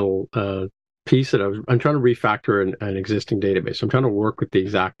original piece that I'm trying to refactor an existing database. I'm trying to work with the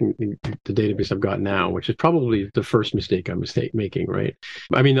database I've got now, which is probably the first mistake I'm making, right?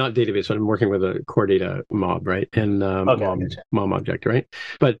 I mean, not database, but I'm working with a core data mob, right? And mom object, right?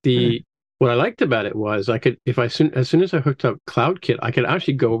 But what I liked about it was I could, as soon as I hooked up CloudKit, I could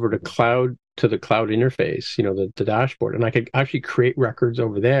actually go over to the cloud interface, the dashboard, and I could actually create records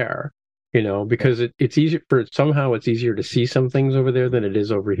over there, because it's easier somehow it's easier to see some things over there than it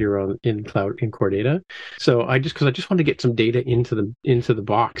is over here in Core Data. So I just wanted to get some data into the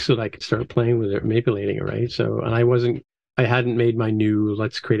box so that I could start playing with it, manipulating it, right? So, and I hadn't made my new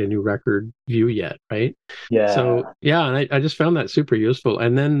let's create a new record view yet, right? Yeah. So yeah, and I just found that super useful.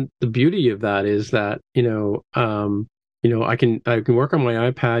 And then the beauty of that is that I can work on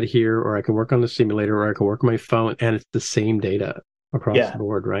my iPad here, or I can work on the simulator, or I can work on my phone, and it's the same data across the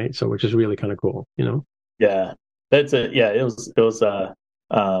board, right? So which is really kind of cool, Yeah, that's it. Yeah, it was.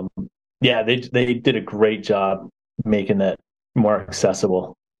 They did a great job making that more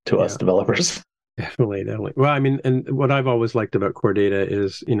accessible to us developers. Definitely. Well, I mean, and what I've always liked about Core Data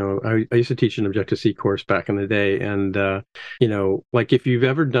is, I used to teach an Objective-C course back in the day, and like if you've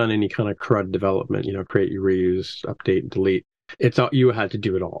ever done any kind of CRUD development, create, reuse, update, delete, you had to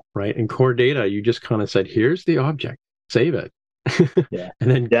do it all, right? In Core Data, you just kind of said, here's the object, save it, and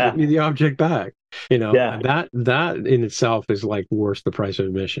then give me the object back. That in itself is like worth the price of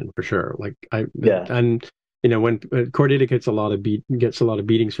admission for sure. Like when Core Data gets a lot of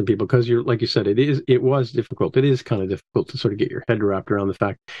beatings from people, because like you said, it was difficult. It is kind of difficult to sort of get your head wrapped around the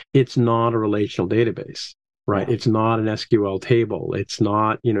fact it's not a relational database, right? It's not an SQL table. It's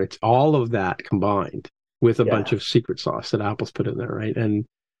not, it's all of that combined with a bunch of secret sauce that Apple's put in there, right? And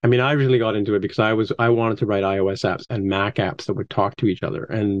I mean, I really got into it because I wanted to write iOS apps and Mac apps that would talk to each other,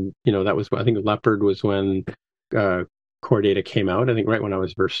 and that was, I think Leopard was when Core Data came out, I think right when I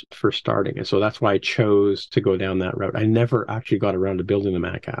was first starting. And so that's why I chose to go down that route. I never actually got around to building the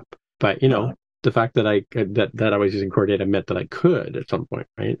Mac app, but the fact that I was using Core Data meant that I could at some point,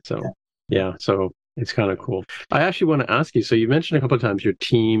 right? So so It's kind of cool. I actually want to ask you. So you mentioned a couple of times your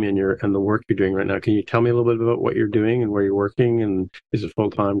team and the work you're doing right now. Can you tell me a little bit about what you're doing and where you're working? And is it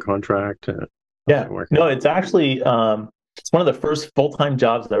full-time contract? Yeah, no, it's actually it's one of the first full-time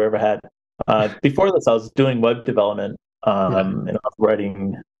jobs I've ever had. Before this, I was doing web development and I was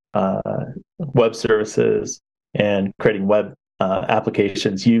writing web services and creating web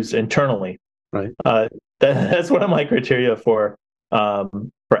applications used internally. Right. That's one of my criteria for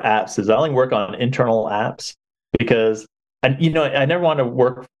apps is I only work on internal apps because I never want to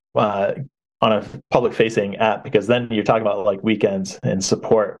work on a public facing app because then you're talking about like weekends and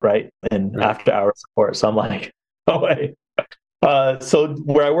support, right? And after hours support. So I'm like, oh wait. So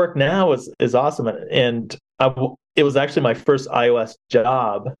where I work now is awesome, and it was actually my first iOS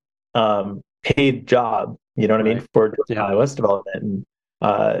job, paid job. You know what I mean, for iOS development. And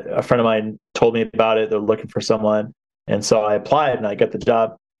a friend of mine told me about it. They're looking for someone, and so I applied and I got the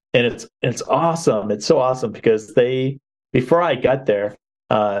job. And it's awesome. It's so awesome because before I got there,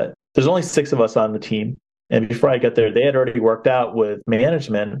 there's only 6 of us on the team, and before I got there, they had already worked out with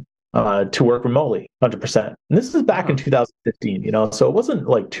management to work remotely 100%. And this is back in 2015, so it wasn't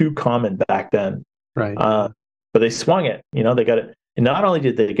like too common back then. Right. But they swung it, they got it. And not only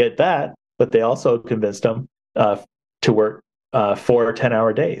did they get that, but they also convinced them to work 4 or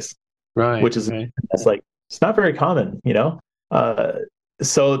 10-hour days. Right. Which is, that's like, it's not very common,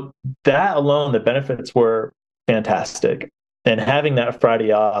 So that alone, the benefits were fantastic. And having that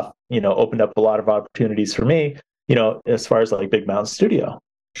Friday off, opened up a lot of opportunities for me, as far as like Big Mountain Studio.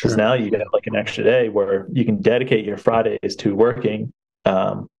 Because now you get like an extra day where you can dedicate your Fridays to working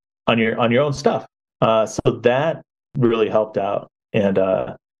on your own stuff. So that really helped out. And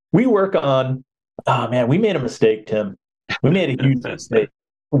we work on, we made a mistake, Tim. We made a huge mistake.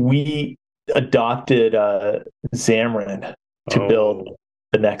 We adopted Xamarin to build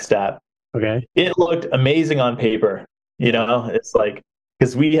the next app. Okay. It looked amazing on paper. It's like,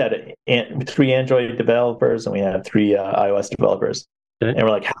 because we had 3 Android developers and we had 3 iOS developers. Okay. And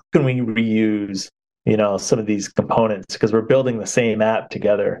we're like, how can we reuse, some of these components? Because we're building the same app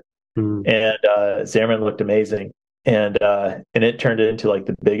together. And Xamarin looked amazing. And it turned into like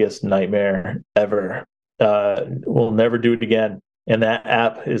the biggest nightmare ever. We'll never do it again. And that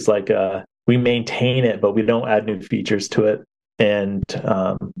app is like, we maintain it, but we don't add new features to it. And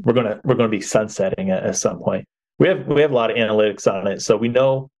we're gonna be sunsetting it at some point. We have a lot of analytics on it, so we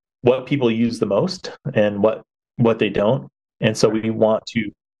know what people use the most and what they don't. And so we want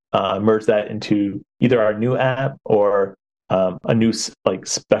to merge that into either our new app or a new like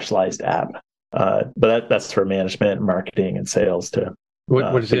specialized app. But that's for management, marketing, and sales to.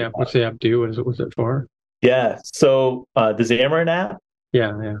 What does the app? What's the app do? What's it for? Yeah. So the Xamarin app.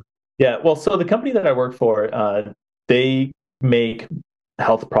 Yeah. Well, so the company that I work for, they make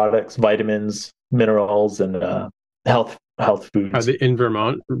health products, vitamins, minerals, and health foods. Are they in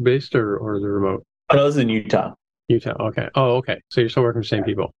Vermont based or the remote? Oh, no, this is in Utah. Utah. Okay. Oh, okay. So you're still working with the same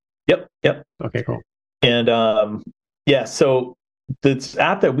people. Yep. Okay, cool. And so this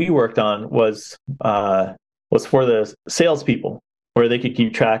app that we worked on was for the salespeople, where they could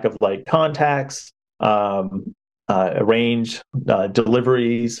keep track of like contacts, arrange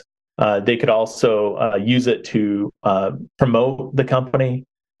deliveries. They could also use it to promote the company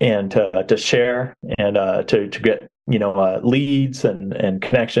and to share and to get leads and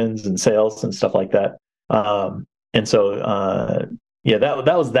connections and sales and stuff like that. And so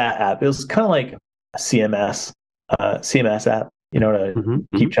that was that app. It was kind of like a CMS app, to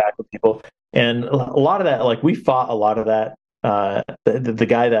keep track of people. And a lot of that, like we fought a lot of that. The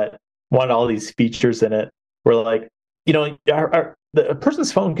guy that wanted all these features in it were like, a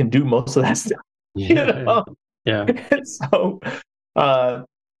person's phone can do most of that stuff. Yeah. So,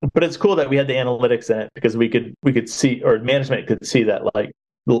 but it's cool that we had the analytics in it because we could see, or management could see that like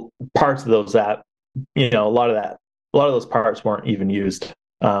parts of those apps, a lot of those parts weren't even used.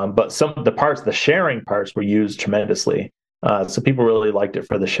 But some of the parts, the sharing parts, were used tremendously. So people really liked it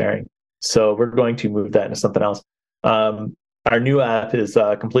for the sharing. So we're going to move that into something else. Our new app is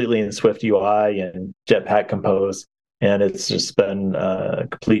completely in Swift UI and Jetpack Compose, and it's just been a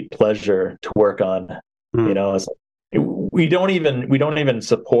complete pleasure to work on. It's like, we don't even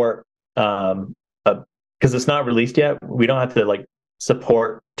support because it's not released yet. We don't have to like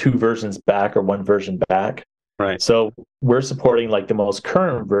support 2 versions back or 1 version back. Right. So we're supporting like the most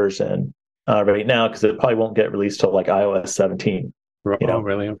current version right now because it probably won't get released till like iOS 17. Oh,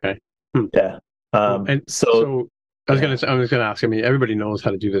 really? Okay. Yeah. And so I was going to ask, I mean, everybody knows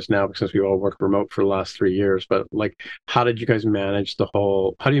how to do this now since we all work remote for the last 3 years, but like, how did you guys manage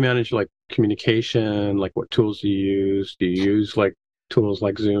how do you manage like communication? Like what tools do you use? Do you use like tools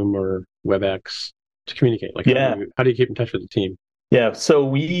like Zoom or WebEx? to communicate? Like, how do you keep in touch with the team? Yeah, so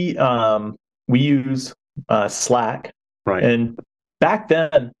we use Slack, Right. And back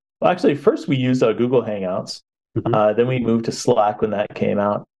then, well, actually, first we used Google Hangouts. Then we moved to Slack when that came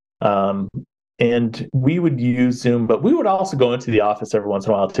out. And we would use Zoom, but we would also go into the office every once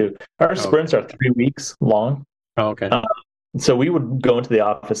in a while too. Our sprints are 3 weeks long. Oh, okay. So we would go into the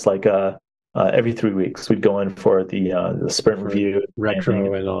office like every 3 weeks. We'd go in for the sprint review,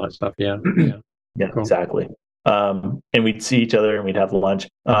 retro, and all that stuff. Yeah, yeah, cool. Exactly. And we'd see each other and we'd have lunch.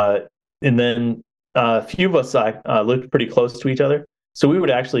 And then a few of us lived pretty close to each other, so we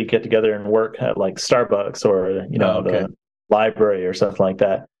would actually get together and work at like Starbucks or the library or something like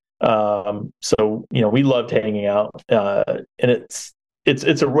that. So we loved hanging out, and it's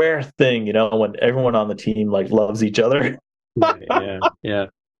a rare thing, when everyone on the team like loves each other. yeah.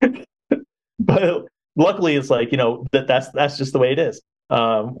 But luckily, it's like that's just the way it is.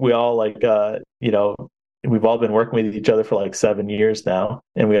 We all we've all been working with each other for like 7 years now,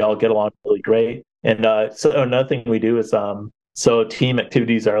 and we all get along really great. And so another thing we do is so team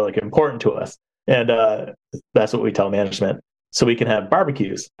activities are like important to us, and that's what we tell management, so we can have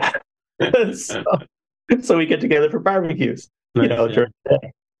barbecues. so we get together for barbecues, during the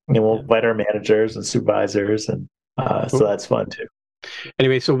day. And we'll invite our managers and supervisors, and so that's fun too.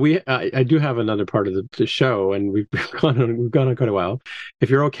 Anyway, so I do have another part of the show, and we've gone on quite a while.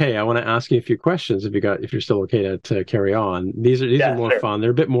 If you're okay, I want to ask you a few questions. If you're still okay to carry on. These are more fun. They're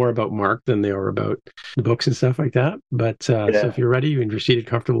a bit more about Mark than they are about the books and stuff like that. But so if you're ready and you're seated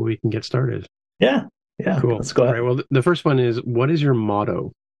comfortable, we can get started. Yeah. Cool. Let's go ahead. All right. Well, the first one is, what is your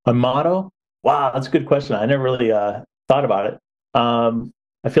motto? A motto? Wow, that's a good question. I never really thought about it.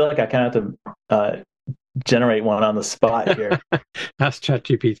 I feel like I kind of have to generate one on the spot here. Ask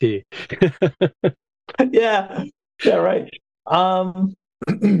ChatGPT. yeah, right.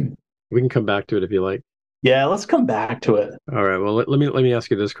 We can come back to it if you like. Yeah, let's come back to it. All right. Well, let me ask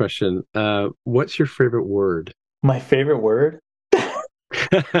you this question. What's your favorite word? My favorite word?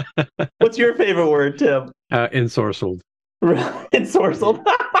 What's your favorite word, Tim? Ensorcelled. Ensorcelled.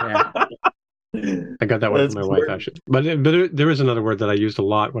 Yeah. I got that one from my wife, actually. But there is another word that I used a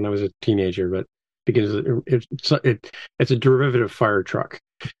lot when I was a teenager, but because it's a derivative of fire truck.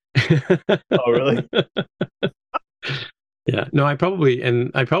 Oh, really? Yeah. No, I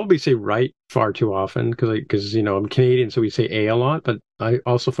probably say right far too often because I'm Canadian, so we say a lot. But I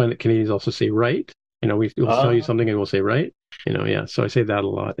also find that Canadians also say right. We'll tell you something and we'll say right. Yeah. So I say that a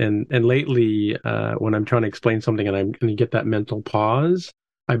lot. And lately, when I'm trying to explain something and I'm going to get that mental pause,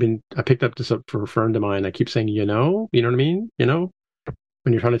 I picked up this up for a friend of mine. I keep saying, you know what I mean?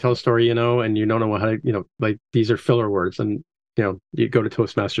 When you're trying to tell a story, and you don't know how to, like these are filler words, and you go to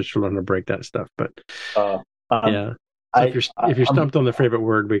Toastmasters to learn to break that stuff. But yeah, so if you're stumped on the favorite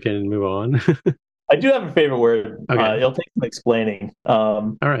word, we can move on. I do have a favorite word. Okay. It'll take some explaining.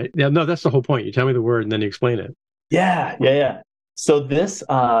 All right, yeah, no, that's the whole point. You tell me the word and then you explain it. Yeah. So this,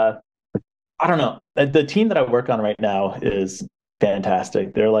 I don't know. The team that I work on right now is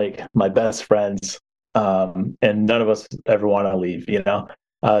fantastic. They're like my best friends. And none of us ever want to leave,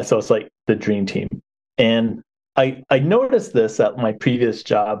 so it's like the dream team. And I noticed this at my previous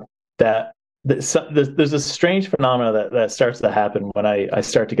job, that there's a strange phenomena that starts to happen when I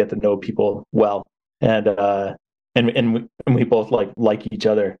start to get to know people well, and we both like each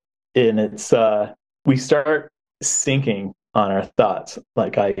other, and it's we start syncing on our thoughts.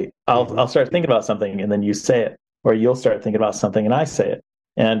 Like I'll start thinking about something and then you say it, or you'll start thinking about something and I say it,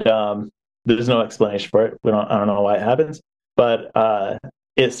 and there's no explanation for it. I don't know why it happens, but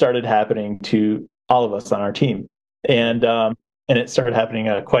it started happening to all of us on our team, and it started happening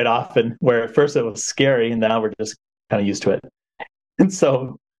quite often. Where at first it was scary, and now we're just kind of used to it. And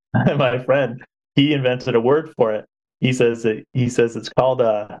so, my friend, he invented a word for it. He says it's called.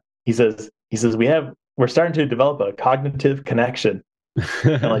 He says we're starting to develop a cognitive connection.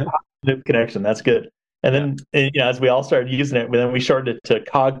 And like cognitive connection, that's good. And then as we all started using it, then we shortened it to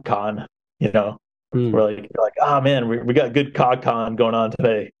CogCon. We're like, oh man, we got good CogCon going on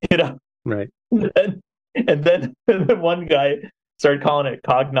today, Right. And then one guy started calling it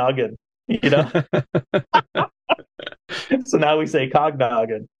Cognoggin, So now we say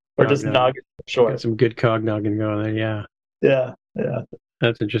Cognoggin, or just Noggin for short. Got some good Cognoggin going there, yeah.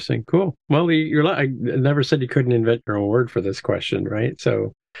 That's interesting. Cool. Well, I never said you couldn't invent your own word for this question, right?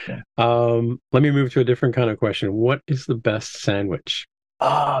 So, let me move to a different kind of question. What is the best sandwich?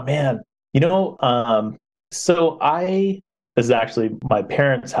 Oh man, so this is actually my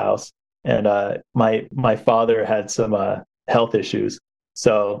parents' house, and my father had some health issues,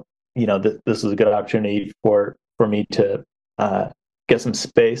 so this was a good opportunity for me to get some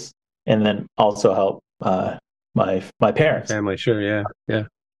space and then also help my parents. Family, sure, yeah.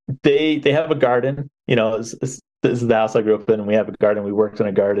 They have a garden. This is the house I grew up in, and we have a garden. We worked in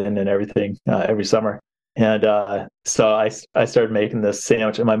a garden and everything every summer. And so I started making this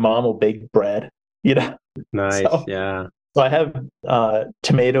sandwich, and my mom will bake bread. Nice, So, yeah. so I have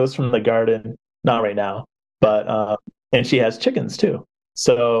tomatoes from the garden, not right now, but and she has chickens too.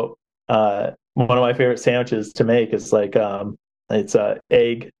 So one of my favorite sandwiches to make is like it's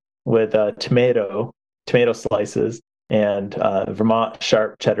egg with tomato slices, and Vermont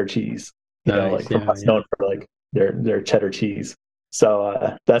sharp cheddar cheese. Nice, like Vermont's known for like their cheddar cheese.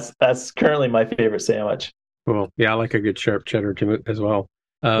 So that's currently my favorite sandwich. Cool. Yeah, I like a good sharp cheddar as well.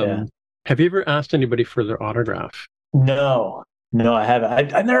 Yeah. Have you ever asked anybody for their autograph? No, I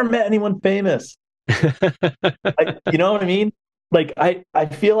haven't. I've never met anyone famous. You know what I mean? Like I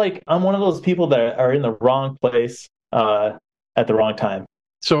feel like I'm one of those people that are in the wrong place at the wrong time.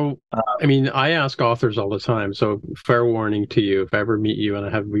 So, I mean, I ask authors all the time. So, fair warning to you, if I ever meet you and I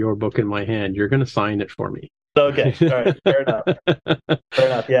have your book in my hand, you're going to sign it for me. Okay, all right, fair enough. Fair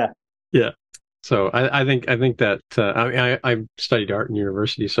enough. Yeah. Yeah. So I think that I studied art in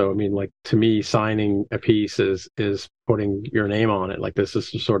university. So I mean, like to me, signing a piece is putting your name on it. Like this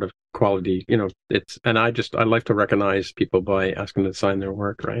is the sort of quality, and I like to recognize people by asking them to sign their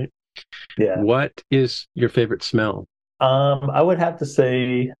work, right? Yeah. What is your favorite smell? I would have to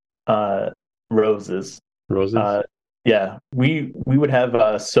say roses. Roses? Yeah. We would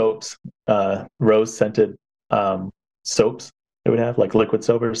have soaps, rose scented soaps that would have like liquid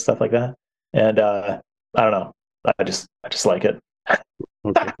soap or stuff like that. And I don't know. I just like it.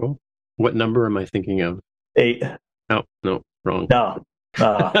 Okay, cool. What number am I thinking of? 8. Oh, no, wrong. No.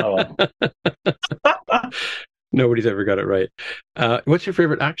 Nobody's ever got it right. What's your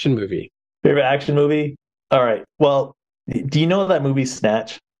favorite action movie? Favorite action movie? All right. Well, do you know that movie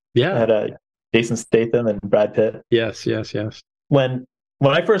Snatch? Yeah. It had Jason Statham and Brad Pitt. Yes. When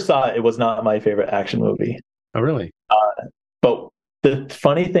I first saw it, it was not my favorite action movie. Oh, really? But the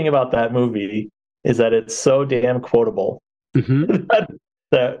funny thing about that movie is that it's so damn quotable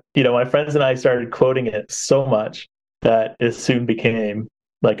that my friends and I started quoting it so much that it soon became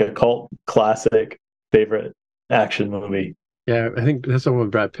like a cult classic favorite action movie. Yeah, I think that's the one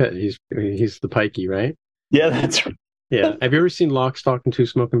with Brad Pitt. He's the pikey, right? Yeah, that's right. Yeah. Have you ever seen Lock, Stock, and Two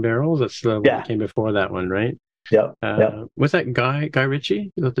Smoking Barrels? That's the one that came before that one, right? Yep. Was that Guy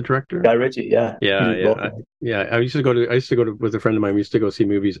Ritchie? Is that the director? Guy Ritchie, yeah. Yeah. I used to go to with a friend of mine. We used to go see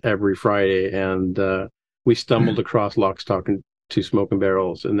movies every Friday, and we stumbled across Lock, Stock, and Two Smoking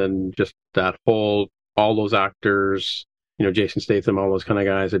Barrels, and then just all those actors, Jason Statham, all those kind of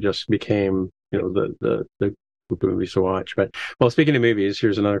guys, it just became, the group of movies to watch. But well, speaking of movies,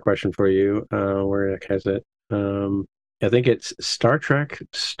 here's another question for you. Where has it? I think it's Star Trek,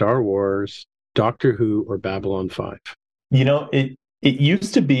 Star Wars, Doctor Who, or Babylon 5. It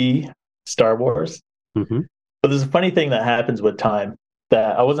used to be Star Wars, but there's a funny thing that happens with time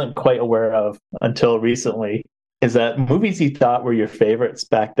that I wasn't quite aware of until recently, is that movies you thought were your favorites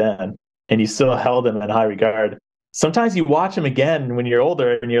back then, and you still held them in high regard, sometimes you watch them again when you're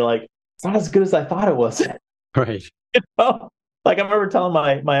older, and you're like, it's not as good as I thought it was. Right. Like I remember telling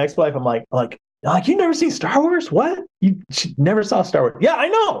my ex-wife, I'm like, you never seen Star Wars? What? She never saw Star Wars? Yeah, I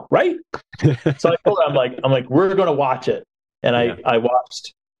know, right? So I told her, I'm like, we're gonna watch it, and I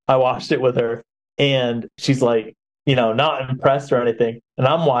watched it with her, and she's like, not impressed or anything, and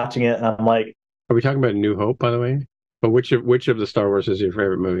I'm watching it, and I'm like, are we talking about New Hope, by the way? But which of the Star Wars is your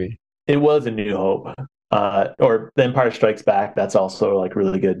favorite movie? It was A New Hope, or The Empire Strikes Back. That's also like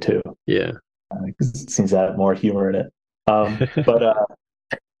really good too. Yeah, it seems to have more humor in it, but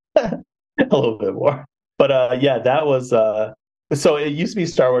a little bit more. But yeah, that was so it used to be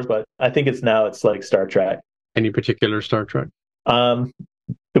Star Wars, but I think it's like Star Trek. Any particular Star Trek? The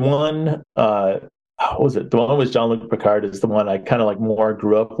one what was it? The one with Jean-Luc Picard is the one I kind of like more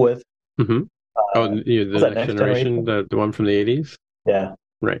grew up with. The Next Generation, the one from the 80s. Yeah,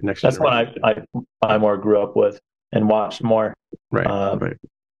 right. Next That's Generation. one I more grew up with and watched more. Right. Right.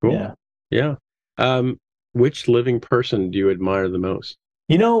 Cool. Yeah. Which living person do you admire the most?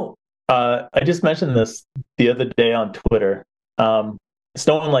 I just mentioned this the other day on Twitter. It's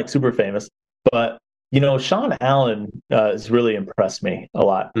no one like super famous, but Sean Allen has really impressed me a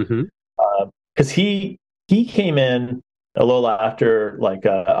lot, because he came in a little after like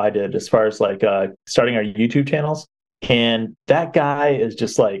I did, as far as like starting our YouTube channels, and that guy is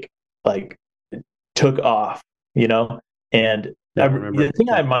just like took off, and the thing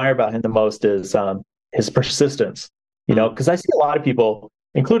I admire about him the most is his persistence, because I see a lot of people,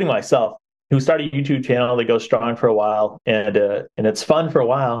 including myself, who start a YouTube channel, they go strong for a while, and it's fun for a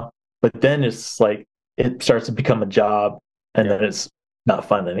while, but then it's like it starts to become a job, and then it's not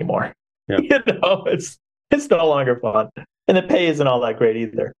fun anymore. Yeah. It's no longer fun, and the pay isn't all that great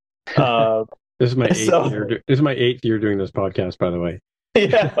either. This is my eighth year. This is my 8th year doing this podcast, by the way.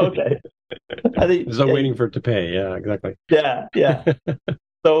 Yeah. Okay. I think I'm waiting for it to pay. Yeah, exactly. Yeah.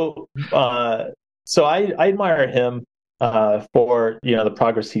 So, I admire him for the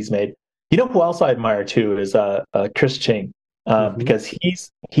progress he's made. You know who else I admire too is Chris Ching, because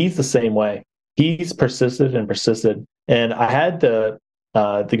he's the same way. He's persisted and persisted, and I had the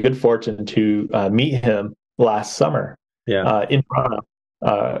good fortune to meet him last summer. Yeah. In Toronto,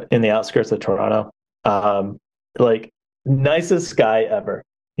 in the outskirts of Toronto. Like nicest guy ever.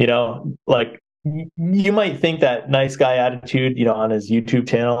 Like you might think that nice guy attitude, on his YouTube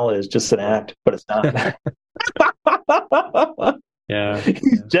channel is just an act, but it's not. Yeah.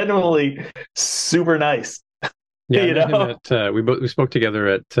 He's genuinely super nice. Yeah, we spoke together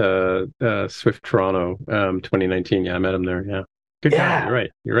at Swift Toronto 2019. Yeah, I met him there. Yeah. Good guy.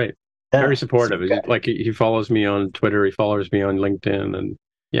 You're right. Yeah, very supportive. Like he follows me on Twitter, he follows me on LinkedIn, and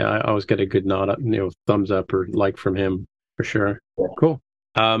yeah, I always get a good nod up, thumbs up or like from him for sure. Yeah. Cool.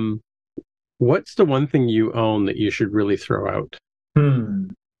 What's the one thing you own that you should really throw out?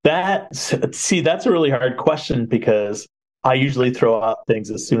 That's a really hard question because I usually throw out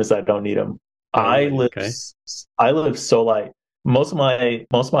things as soon as I don't need them. I live so light. Most of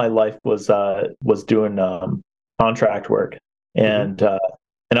my life was doing contract work, and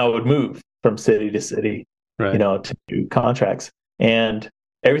I would move from city to city, right, to do contracts, and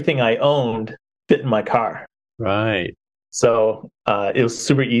everything I owned fit in my car. Right. So it was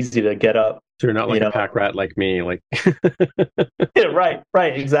super easy to get up. So you're not like a pack rat like me, like. Yeah, right,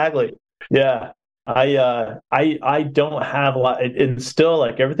 exactly. Yeah, I don't have a lot. It's still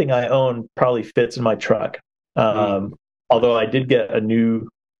like everything I own probably fits in my truck. Although I did get a new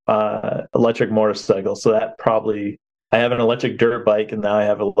electric motorcycle, so that probably I have an electric dirt bike, and now I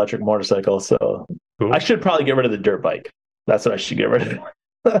have an electric motorcycle. So cool. I should probably get rid of the dirt bike. That's what I should get rid of.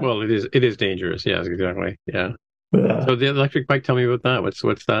 Well, it is dangerous. Yes, exactly. Yeah. So the electric bike, tell me about that. What's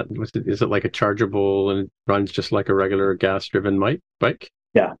that? Is it like a chargeable and it runs just like a regular gas-driven bike?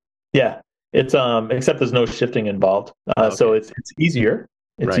 Yeah. It's except there's no shifting involved, so it's easier.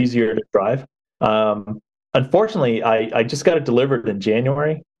 It's easier to drive. Unfortunately, I just got it delivered in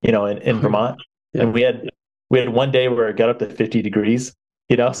January. In Vermont, and we had one day where it got up to 50 degrees.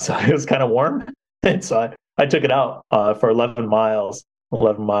 So it was kind of warm, and so I took it out for 11 mile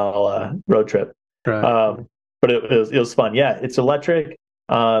road trip. Right. But it was fun. Yeah, it's electric.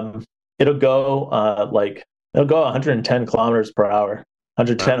 It'll go 110 kilometers per hour,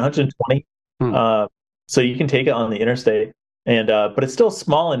 110, 120. So you can take it on the interstate, and but it's still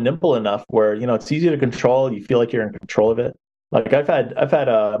small and nimble enough where it's easy to control. You feel like you're in control of it. Like I've had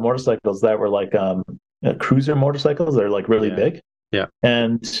motorcycles that were like cruiser motorcycles. They're like really big. Yeah.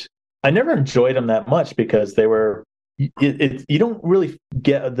 And I never enjoyed them that much because they were. You don't really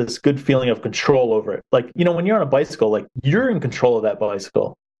get this good feeling of control over it. Like, when you're on a bicycle, like you're in control of that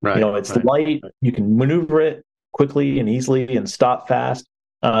bicycle. Right. It's light. You can maneuver it quickly and easily and stop fast.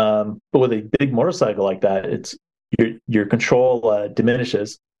 But with a big motorcycle like that, it's your control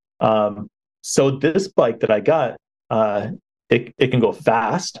diminishes. So this bike that I got, it can go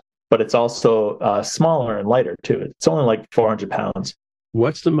fast, but it's also smaller and lighter too. It's only like 400 pounds.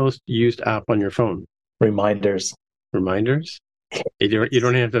 What's the most used app on your phone? Reminders. You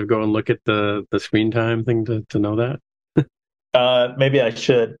don't have to go and look at the screen time thing to know that. Maybe I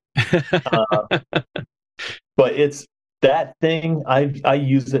should. But it's that thing. I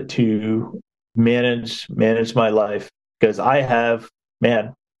use it to manage my life because I have,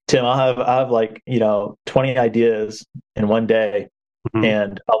 Tim, I'll have like 20 ideas in one day,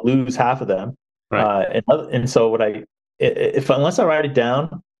 and I'll lose half of them. Right. And so unless I write it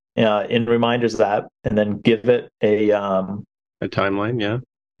down in Reminders app and then give it a timeline,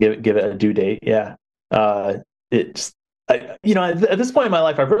 give it a due date, at this point in my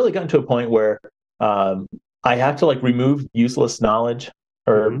life, I've really gotten to a point where I have to like remove useless knowledge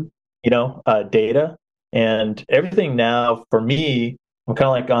or data, and everything now for me, I'm kind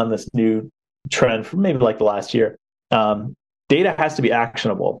of like on this new trend for maybe like the last year. Data has to be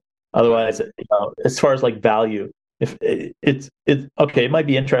actionable, otherwise, as far as like value. If it's okay, it might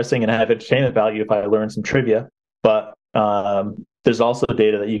be interesting and have entertainment value if I learn some trivia, but there's also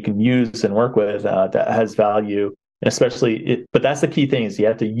data that you can use and work with that has value, and especially but that's the key thing is you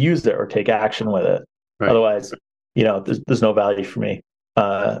have to use it or take action with it. Right. Otherwise, there's no value for me.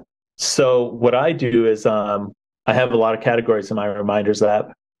 So what I do is I have a lot of categories in my Reminders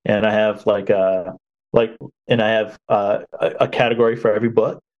app, and I have a category for every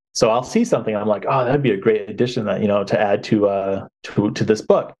book. So I'll see something, I'm like, oh, that'd be a great addition that, to add to this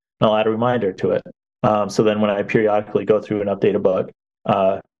book. And I'll add a reminder to it. So then when I periodically go through and update a book,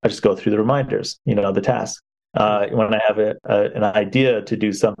 I just go through the reminders, the tasks. When I have an idea to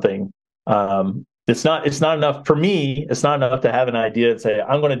do something, it's not enough for me. It's not enough to have an idea and say,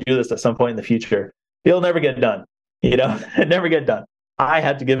 I'm going to do this at some point in the future. It'll never get done. It never get done. I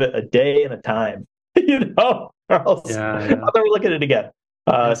have to give it a day and a time, or else I'll never look at it again.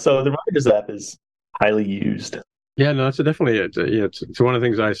 So the Reminders app is highly used. Yeah, no, that's definitely it. It's one of the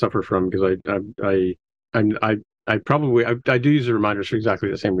things I suffer from, because I probably do use the reminders for exactly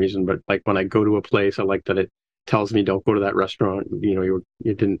the same reason. But like when I go to a place, I like that it tells me don't go to that restaurant.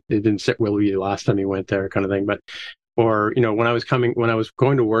 It didn't sit well with you last time you went there, kind of thing. But or when I was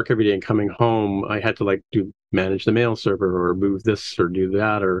going to work every day and coming home, I had to manage the mail server, or move this or do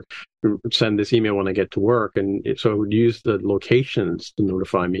that, or send this email when I get to work, and so it would use the locations to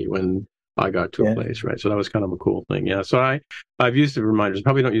notify me when I got to a place, right? So that was kind of a cool thing. Yeah. So I've used the reminders.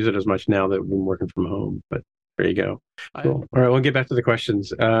 Probably don't use it as much now that we've been working from home, but there you go. Cool. All right, we'll get back to the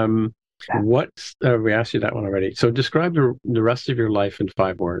questions. We asked you that one already. So describe the rest of your life in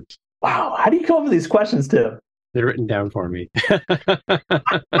 5 words. Wow. How do you come up with these questions, Tim? They're written down for me.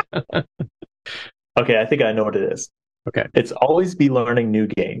 Okay, I think I know what it is. Okay. It's always be learning new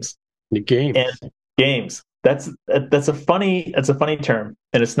games. New games. And games. That's a funny term,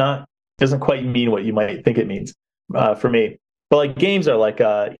 and doesn't quite mean what you might think it means for me. But games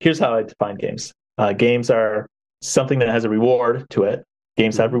are here's how I define games. Games are something that has a reward to it.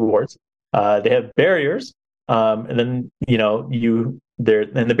 Games have rewards. They have barriers, and then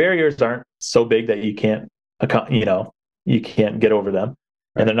the barriers aren't so big that you can't get over them, right.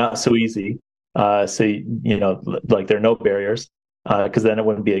 And they're not so easy. So there are no barriers, because then it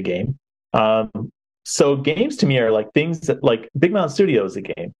wouldn't be a game. So games to me are things that Big Mountain Studio is a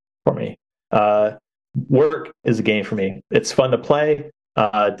game for me. Work is a game for me. It's fun to play.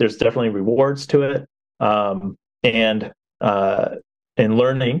 There's definitely rewards to it. And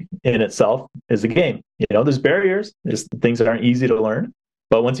learning in itself is a game. There's barriers. There's things that aren't easy to learn,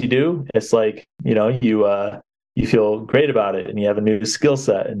 but once you do, it's you feel great about it, and you have a new skill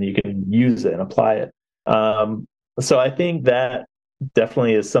set, and you can use it and apply it. So I think that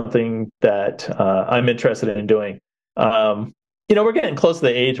definitely is something that I'm interested in doing. We're getting close to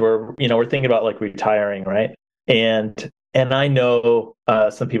the age where we're thinking about retiring, right? And I know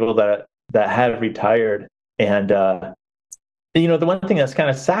some people that have retired, and the one thing that's kind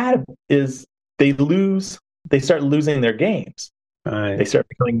of sad is they start losing their games. Right. They start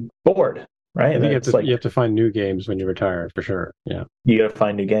becoming bored, right? I think you have to find new games when you retire, for sure. Yeah, you got to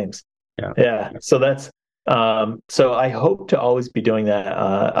find new games. Yeah. So that's so I hope to always be doing that.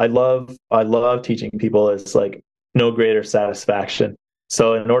 I love teaching people. It's no greater satisfaction.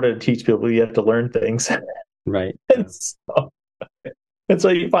 So in order to teach people, you have to learn things, right? And so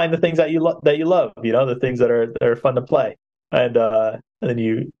you find the things that you love, the things that are fun to play, and then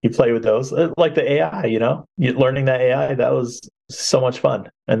you play with those, like the AI. Learning that AI, that was so much fun.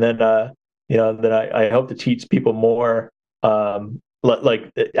 And then then I hope to teach people more.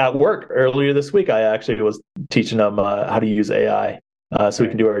 Like at work earlier this week, I actually was teaching them how to use AI, so we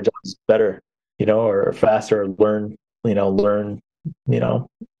can do our jobs better, or faster, or learn,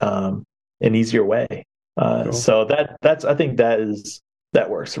 an easier way. Cool. So I think that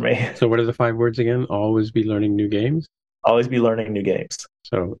works for me. So what are the 5 words again? Always be learning new games. Always be learning new games.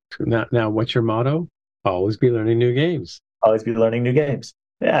 So now what's your motto? Always be learning new games. Always be learning new games.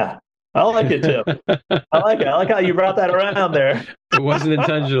 Yeah. I like it too. I like it. I like how you brought that around there. It wasn't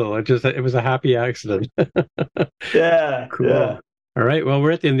intentional. It was a happy accident. Yeah. Cool. Yeah. All right. Well,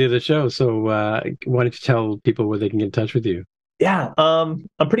 we're at the end of the show. So why don't you tell people where they can get in touch with you? Yeah. I'm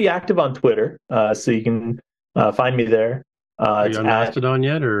pretty active on Twitter. So you can find me there. Are you on Mastodon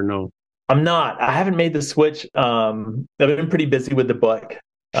yet, or no? I'm not. I haven't made the switch. I've been pretty busy with the book.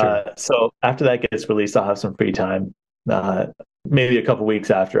 Sure. So after that gets released, I'll have some free time. Maybe a couple weeks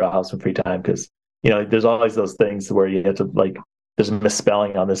after, I'll have some free time, because there's always those things where you have to there's a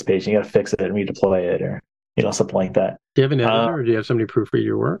misspelling on this page, and you got to fix it and redeploy it, or something like that. Do you have an editor, or do you have somebody proofread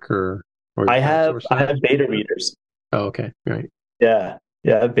your work, or I have beta readers. Oh, okay, right. Yeah, I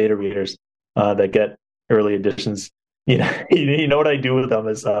have beta readers that get early editions. You know what I do with them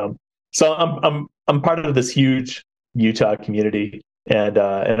is so I'm part of this huge Utah community. And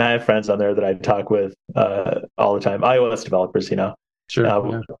I have friends on there that I talk with all the time. iOS developers,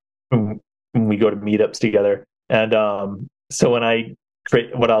 Sure. When we go to meetups together. And so when I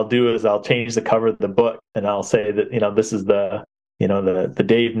create, what I'll do is I'll change the cover of the book, and I'll say that this is the the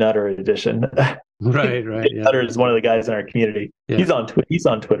Dave Nutter edition. Right. Dave Nutter is one of the guys in our community. Yeah. He's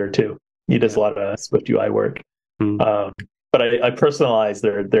on Twitter too. He does a lot of Swift UI work. But I personalize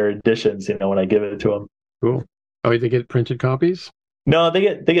their editions, when I give it to them. Cool. Oh, they get printed copies? No, they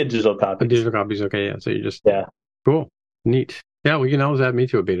get digital copies. Digital copies, okay, yeah. So you just cool, neat. Yeah, well, you can always add me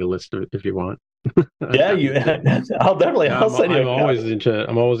to a beta list if you want. Yeah, I'll definitely. I'll send you.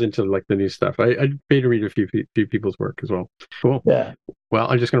 I'm always into like the new stuff. I beta read a few people's work as well. Cool. Yeah. Well,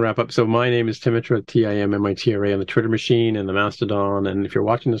 I'm just going to wrap up. So my name is Timitra, Timmitra, on the Twitter machine and the Mastodon. And if you're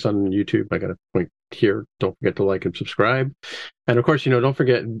watching this on YouTube, I got a point here. Don't forget to like and subscribe. And of course, don't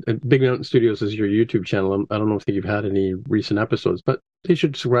forget, Big Mountain Studios is your YouTube channel. I don't know if you've had any recent episodes, but they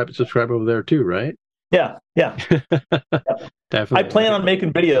should subscribe over there too, right? Yeah. Definitely. I plan on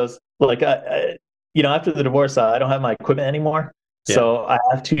making videos. Like, after the divorce, I don't have my equipment anymore. Yeah. So I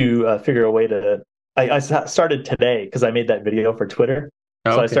have to figure a way to. I started today because I made that video for Twitter.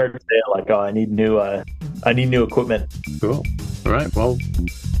 Oh, so I started today like, I need new equipment. Cool. All right. Well,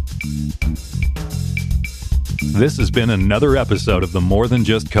 this has been another episode of the More Than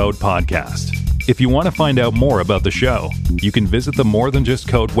Just Code podcast. If you want to find out more about the show, you can visit the More Than Just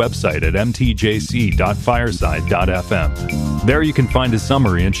Code website at mtjc.fireside.fm. There you can find a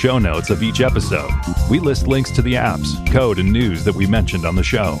summary and show notes of each episode. We list links to the apps, code, and news that we mentioned on the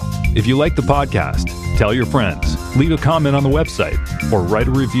show. If you like the podcast, tell your friends, leave a comment on the website, or write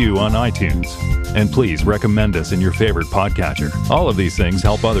a review on iTunes. And please recommend us in your favorite podcatcher. All of these things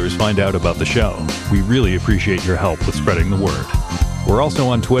help others find out about the show. We really appreciate your help with spreading the word. We're also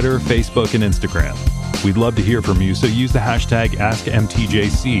on Twitter, Facebook, and Instagram. We'd love to hear from you, so use the hashtag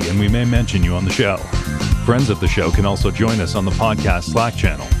AskMTJC and we may mention you on the show. Friends of the show can also join us on the podcast Slack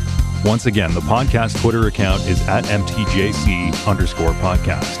channel. Once again, the podcast Twitter account is at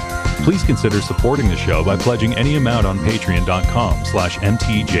 @MTJC_podcast. Please consider supporting the show by pledging any amount on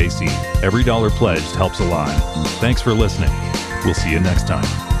patreon.com/MTJC. Every dollar pledged helps a lot. Thanks for listening. We'll see you next time.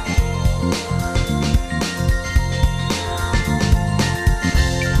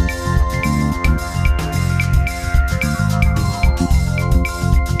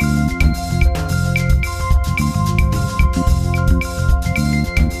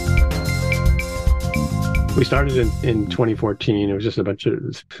 We started in 2014. It was just a bunch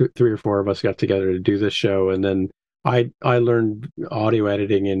of 3 or 4 of us got together to do this show, and then I learned audio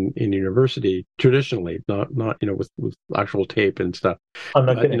editing in university traditionally, not with actual tape and stuff. I'm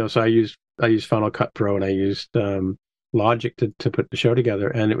not kidding. So I used Final Cut Pro and I used Logic to put the show together,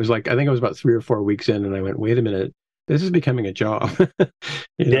 and it was like I think I was about 3 or 4 weeks in, and I went, wait a minute, this is becoming a job.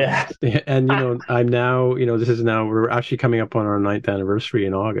 Yeah. And I'm now we're actually coming up on our 9th anniversary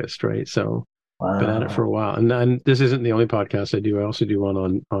in August, right? So. Wow. Been at it for a while, and this isn't the only podcast I do. I also do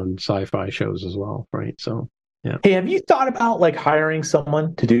one on sci-fi shows as well, right? So, yeah. Hey, have you thought about like hiring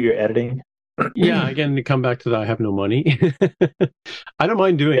someone to do your editing? Yeah, again, to come back to that, I have no money. I don't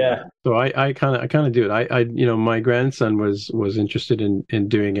mind doing it, so I kind of do it. I my grandson was interested in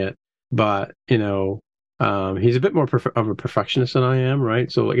doing it, but he's a bit more of a perfectionist than I am,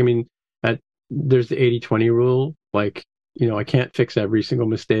 right? So, like, I mean, there's the 80-20 rule. Like, I can't fix every single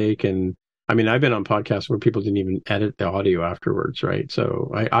mistake, and I mean, I've been on podcasts where people didn't even edit the audio afterwards, right? So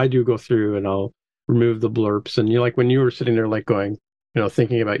I do go through and I'll remove the blurps. And like when you were sitting there, like going,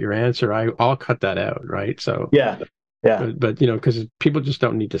 thinking about your answer, I'll cut that out, right? So yeah. But because people just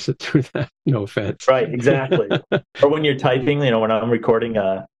don't need to sit through that. No offense. Right, exactly. Or when you're typing, when I'm recording,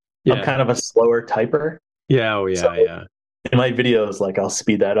 I'm kind of a slower typer. Yeah. Oh, yeah. So yeah. In my videos, like I'll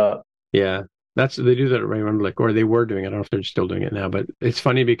speed that up. Yeah, they do that at Ray Wenderlich, or they were doing it. I don't know if they're still doing it now, but it's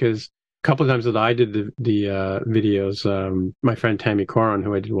funny because. Couple of times that I did the videos, my friend Tammy Coron,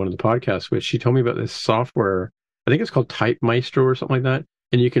 who I did one of the podcasts with, she told me about this software. I think it's called Type Maestro or something like that.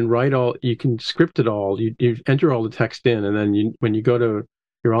 And you can script it all. You enter all the text in, and then when you go to,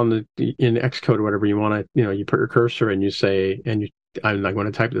 you're on in Xcode or whatever you want to, you put your cursor and you say, I'm going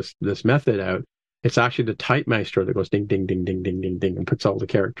to type this method out. It's actually the Type Maestro that goes ding, ding, ding, ding, ding, ding, ding, and puts all the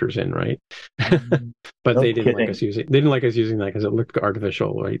characters in, right? But they didn't like us using. They didn't like us using that because it looked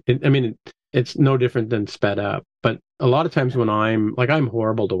artificial, right? It's no different than sped up. But a lot of times when I'm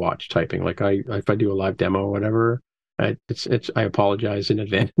horrible to watch typing. Like if I do a live demo or whatever, I apologize in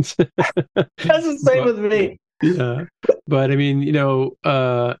advance. That's the same with me. Yeah, but I mean,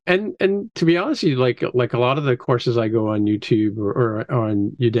 and to be honest, like a lot of the courses I go on YouTube or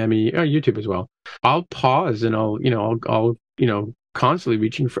on Udemy or YouTube as well, I'll pause and I'll constantly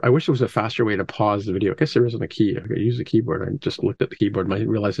reaching for. I wish there was a faster way to pause the video. I guess there isn't a key. I use the keyboard. I just looked at the keyboard and I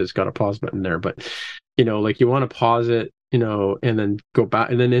realized it's got a pause button there. But like you want to pause it, and then go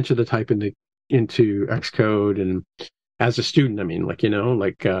back and then enter the type into Xcode as a student. I mean, like,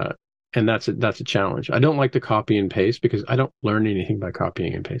 and that's a challenge. I don't like to copy and paste because I don't learn anything by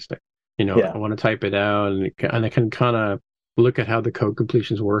copying and pasting. I want to type it out, and I can kind of look at how the code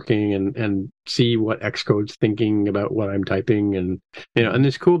completion is working and see what Xcode's thinking about what I'm typing, and and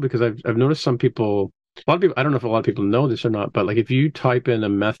it's cool because I've noticed a lot of people, I don't know if a lot of people know this or not, but like if you type in a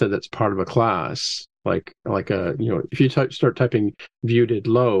method that's part of a class, like if you start typing view did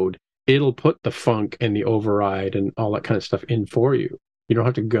load, it'll put the func and the override and all that kind of stuff in for you. You don't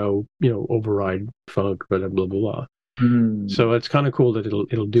have to go, override func, blah, blah, blah, blah. So it's kind of cool that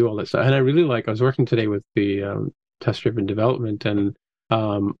it'll do all that stuff. And I was working today with the test-driven development, and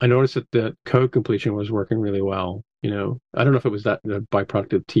I noticed that the code completion was working really well. I don't know if it was that the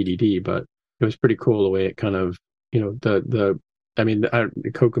byproduct of TDD, but it was pretty cool the way it kind of, the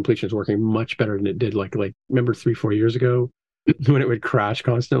code completion is working much better than it did like remember 3-4 years ago when it would crash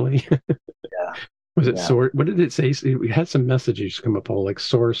constantly. Yeah. Was it source? What did it say? We had some messages come up all like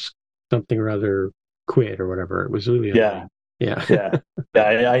source something or other quit or whatever. It was really annoying. Yeah.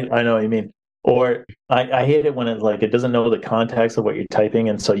 I know what you mean. Or I hate it when it's like it doesn't know the context of what you're typing,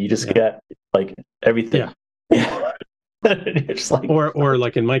 and so you just get like everything. Yeah. You're just like, or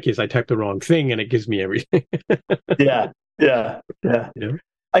like in my case, I typed the wrong thing and it gives me everything. Yeah.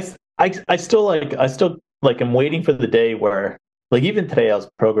 I still I'm waiting for the day where, like, even today I was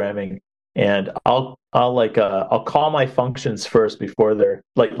programming, and I'll call my functions first before they're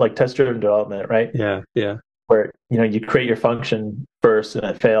like test-driven development, right? Yeah. Where you create your function first and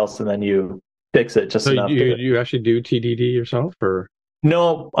it fails, and then you fix it just enough. You actually do TDD yourself, or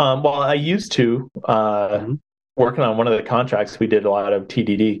no? Well, I used to. Working on one of the contracts, we did a lot of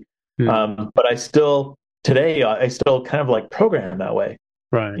TDD. But I still kind of like program that way,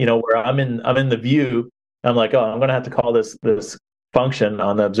 right? Where I'm in the view. I'm like, oh, I'm going to have to call this function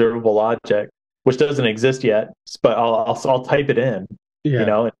on the observable object, which doesn't exist yet, but I'll type it in,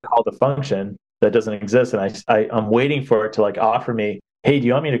 and call the function that doesn't exist, and I'm waiting for it to like offer me, hey, do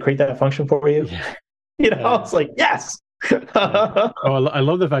you want me to create that function for you? It's like, yes. Oh, I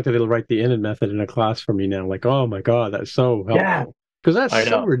love the fact that it'll write the init method in a class for me now. Like, oh my god, that's so helpful. Because that's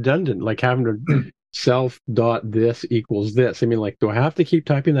so redundant, like having to self dot this equals this. I mean, like, do I have to keep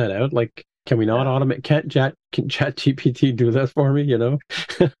typing that out? Like, can we not automate? Can ChatGPT do that for me?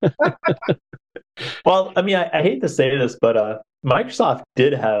 Well, I mean, I hate to say this, but Microsoft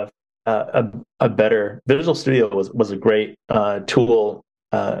did have a better Visual Studio was a great tool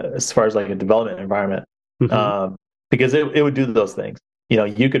as far as like a development environment. Because it would do those things.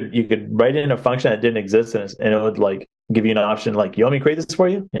 You could write in a function that didn't exist, and it would like give you an option like, you want me to create this for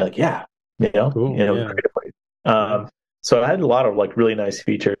you? You're like, yeah, cool, create it for you. So I had a lot of like really nice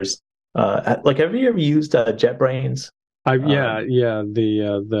features. Like, have you ever used JetBrains?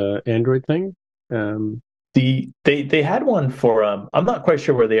 The Android thing. They had one for I'm not quite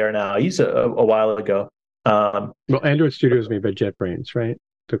sure where they are now. I used it a while ago. Well, Android Studio is made by JetBrains, right?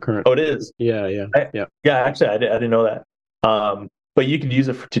 The current. Oh, it is. Yeah. Actually, I didn't know that. But you could use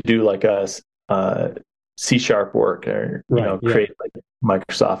it to do like a C# work, or create like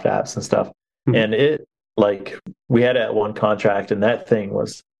Microsoft apps and stuff. And it, like, we had at one contract, and that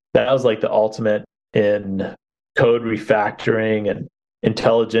was like the ultimate in code refactoring and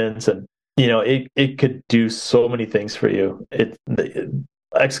intelligence, and it could do so many things for you.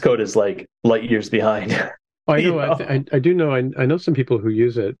 Xcode is like light years behind. I know. I do know. I know some people who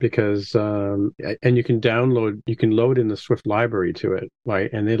use it because, and you can load in the Swift library to it,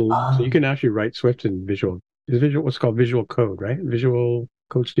 right? And so you can actually write Swift in what's called Visual Code, right? Visual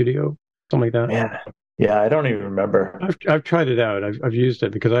Code Studio, something like that. Yeah. I don't even remember. I've tried it out. I've used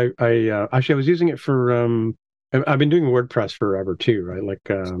it because I actually I was using it for. I've been doing WordPress forever too, right? Like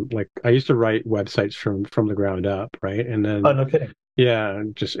I used to write websites from the ground up, right? And then, oh, no kidding. Yeah,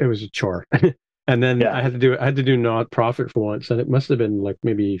 it was a chore. And then I had to do not profit for once, and it must have been like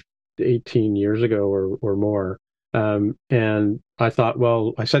maybe 18 years ago or more. And I thought,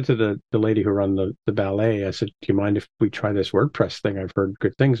 well, I said to the lady who ran the ballet, I said, do you mind if we try this WordPress thing? I've heard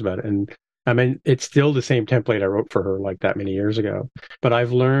good things about it. And I mean, it's still the same template I wrote for her like that many years ago. But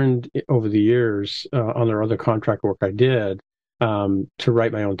I've learned over the years on the other contract work I did to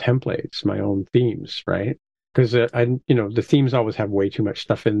write my own templates, my own themes, right? Because the themes always have way too much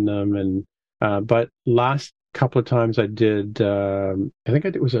stuff in them. And but last couple of times I did, I think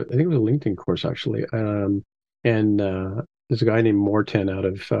it was a LinkedIn course actually, and there's a guy named Morten out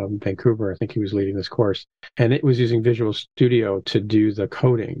of Vancouver. I think he was leading this course, and it was using Visual Studio to do the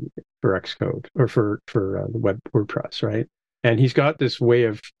coding for Xcode or for the web WordPress, right? And he's got this way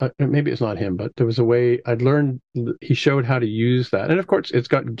of maybe it's not him, but there was a way I'd learned. He showed how to use that, and of course it's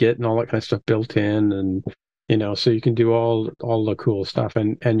got Git and all that kind of stuff built in, and So you can do all the cool stuff,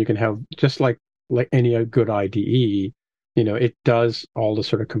 and you can have just like any good IDE, it does all the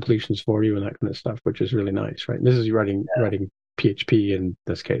sort of completions for you and that kind of stuff, which is really nice, right? This is writing PHP in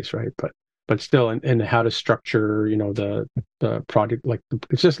this case, right? But still, and how to structure, the project, like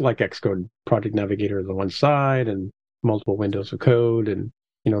it's just like Xcode Project Navigator on the one side and multiple windows of code and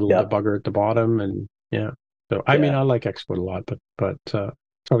a little debugger at the bottom, and yeah. So I mean, I like Xcode a lot, but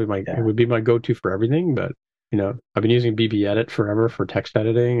probably it would be my go-to for everything. But I've been using BBEdit forever for text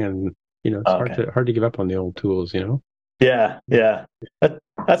editing, and it's hard to give up on the old tools, Yeah.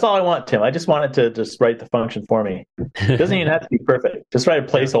 That's all I want, Tim. I just want it to just write the function for me. It doesn't even have to be perfect. Just write a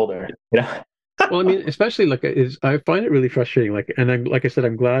placeholder. Well, I mean, especially I find it really frustrating. Like I said,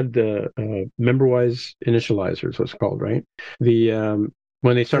 I'm glad MemberWise initializer is what's called, right? The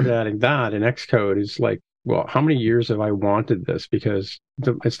when they started adding that in Xcode is like, well, how many years have I wanted this? Because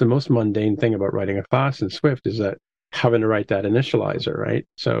it's the most mundane thing about writing a class in Swift is that having to write that initializer, right?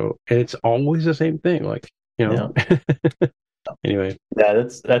 So it's always the same thing, Anyway. Yeah,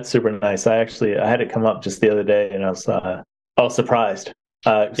 that's super nice. I had it come up just the other day, and I was surprised.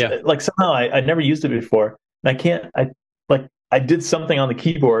 Like somehow I never used it before, and I did something on the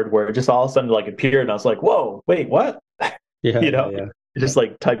keyboard where it just all of a sudden like appeared, and I was like, whoa, wait, what? Yeah. It just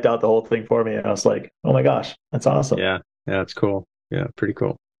like typed out the whole thing for me, and I was like, oh my gosh, that's awesome. Yeah, that's cool. Yeah, pretty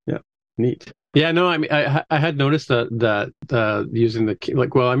cool. Yeah, neat. Yeah, no, I mean, I had noticed that using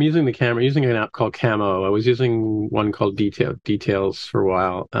I'm using the camera, using an app called Camo. I was using one called Details for a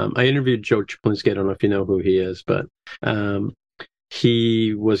while. I interviewed Joe Chaplinsky. I don't know if you know who he is, but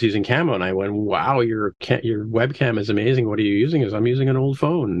he was using Camo, and I went, "Wow, your webcam is amazing. What are you using?" I'm using an old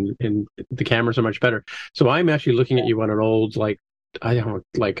phone, and the cameras are much better. So I'm actually looking at you on an old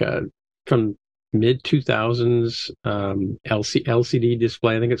from mid 2000s LCD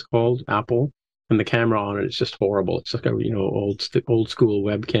display, I think it's called, Apple, and the camera on it is just horrible. It's like a old school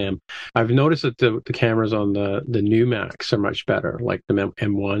webcam. I've noticed that the cameras on the new Macs are much better, like the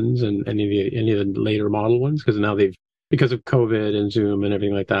M1s and any of the later model ones, because now because of COVID and Zoom and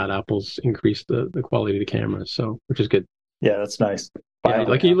everything like that, Apple's increased the quality of the cameras, so which is good. Yeah, that's nice.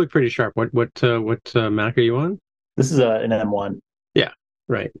 Yeah, you look pretty sharp. What Mac are you on? This is an M1. Yeah,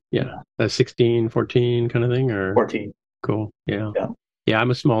 right. Yeah, a 16, 14 kind of thing, or 14. Cool. Yeah.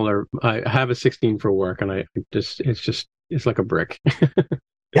 I'm a smaller. I have a 16 for work, and it's like a brick.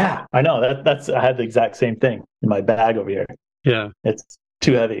 Yeah, I know that's. I had the exact same thing in my bag over here. Yeah, it's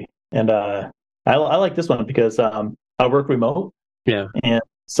too heavy, and I like this one because I work remote. Yeah, and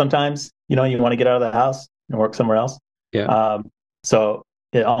sometimes you want to get out of the house and work somewhere else. Yeah. So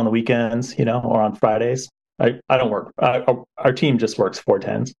on the weekends, or on Fridays, I don't work. Our team just works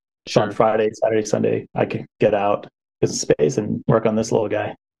 410s. So on Friday, Saturday, Sunday, I can get out, get some space, and work on this little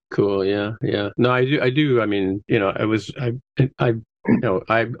guy. Cool. Yeah. No, I do. I mean, I'm always I'm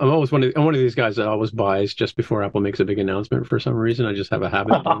one of these guys that always buys just before Apple makes a big announcement for some reason. I just have a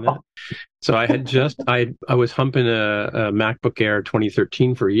habit of doing that. So I was humping a MacBook Air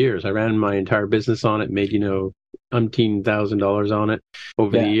 2013 for years. I ran my entire business on it, made umpteen $1,000 on it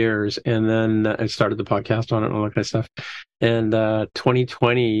over the years, and then I started the podcast on it and all that kind of stuff. And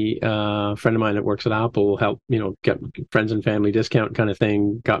 2020, a friend of mine that works at Apple helped get friends and family discount kind of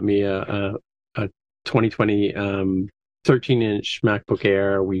thing, got me a 2020 13-inch MacBook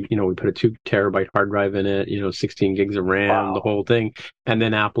Air. We put a 2 terabyte hard drive in it, 16 gigs of RAM, the whole thing, and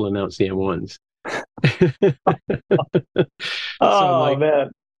then Apple announced the M1s.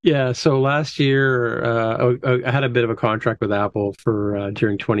 Man. Yeah, so last year I had a bit of a contract with Apple for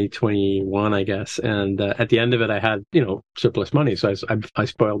during 2021, I guess, and at the end of it, I had surplus money, so I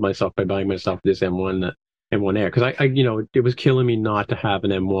spoiled myself by buying myself this M1 Air, because I it was killing me not to have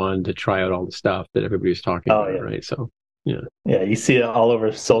an M1 to try out all the stuff that everybody was talking about, right? So yeah, you see it all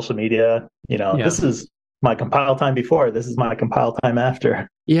over social media. This is my compile time before, this is my compile time after.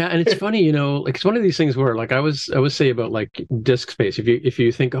 Yeah, and it's funny, it's one of these things where I always say about disk space. If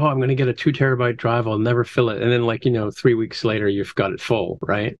you think, oh, I'm going to get a 2 terabyte drive, I'll never fill it, and then 3 weeks later you've got it full,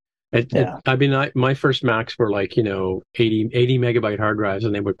 right? My first Macs were 80 megabyte hard drives,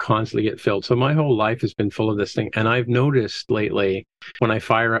 and they would constantly get filled. So my whole life has been full of this thing, and I've noticed lately when I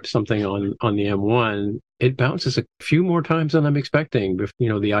fire up something on the M1, it bounces a few more times than I'm expecting.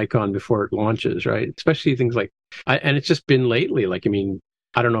 The icon before it launches, right? Especially things and it's just been lately.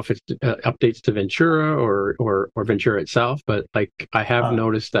 I don't know if it's updates to Ventura or Ventura itself, but I have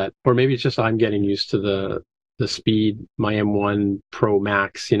noticed that, or maybe it's just I'm getting used to the speed. My M1 Pro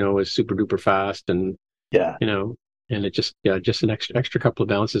Max, is super duper fast, and and it just an extra couple of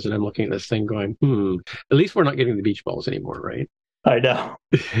bounces, and I'm looking at this thing going, at least we're not getting the beach balls anymore, right? I know.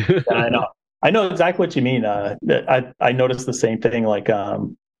 I know. I know exactly what you mean. I noticed the same thing.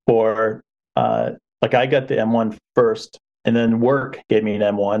 For like I got the M1 first, and then work gave me an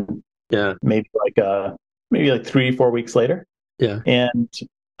M1. Yeah. Maybe like 3-4 weeks later. Yeah. And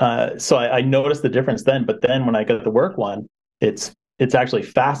so I noticed the difference then. But then when I got the work one, it's actually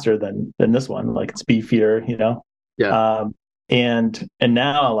faster than this one. Like it's beefier, you know. Yeah. And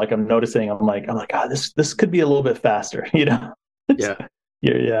now like I'm noticing, I'm like, this could be a little bit faster, you know. Yeah.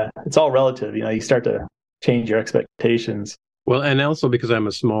 Yeah, it's all relative. You know, you start to change your expectations. Well, and also because I'm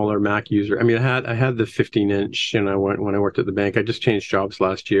a smaller Mac user. I mean, I had the 15-inch, and when I worked at the bank. I just changed jobs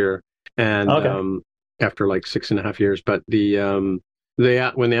last year, and Okay. after like 6.5 years. But when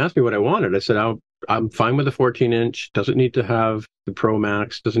they asked me what I wanted, I said I'm fine with the 14-inch. Doesn't need to have the Pro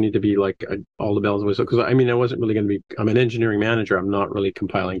Max. Doesn't need to be like all the bells and whistles. Because I mean, I wasn't really going to be. I'm an engineering manager. I'm not really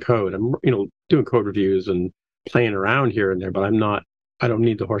compiling code. I'm doing code reviews and playing around here and there, but I'm not. I don't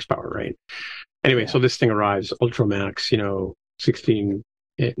need the horsepower, right? Anyway, Yeah. so this thing arrives, Ultra Max, 16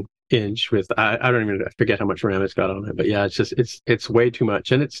 inch with I don't even forget how much RAM it's got on it, but yeah, it's way too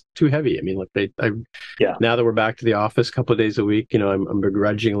much and it's too heavy. I mean, like Yeah. now that we're back to the office a couple of days a week, I'm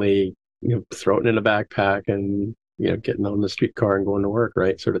begrudgingly throwing it in a backpack and getting on the streetcar and going to work,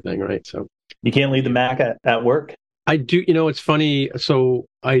 right, sort of thing, right? So You can't leave the Mac at work. I do, it's funny. So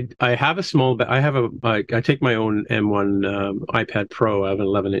I have a I take my own M1 iPad Pro. I have an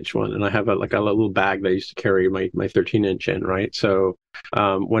 11-inch one, and I have a little bag that I used to carry my 13-inch in, right? So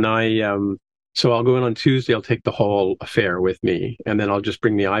when so I'll go in on Tuesday, I'll take the whole affair with me, and then I'll just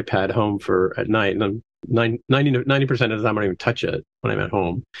bring the iPad home for at night, and then 90% of the time I don't even touch it when I'm at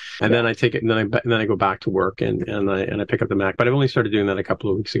home, and then I take it, and then I go back to work, and I pick up the Mac. But I've only started doing that a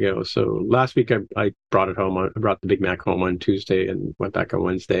couple of weeks ago. So last week I brought it home. I brought the Big Mac home on Tuesday and went back on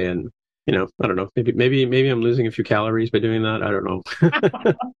Wednesday. And I don't know, maybe I'm losing a few calories by doing that. I don't know.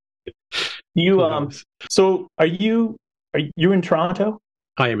 You Who knows? so are you in Toronto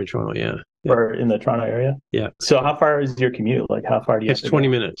I am in Toronto. Yeah, yeah, or in the Toronto area? yeah. So how far is your commute? Like how far do you have It's to 20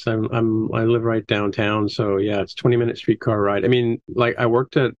 go? minutes. I live right downtown, so yeah, it's 20-minute streetcar ride. I mean, like I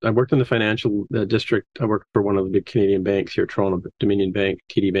worked in the financial district. I worked for one of the big Canadian banks here, Toronto Dominion Bank,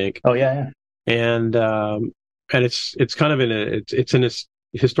 TD Bank, Oh yeah, and it's kind of it's in a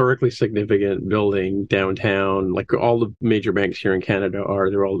historically significant building downtown. Like all the major banks here in Canada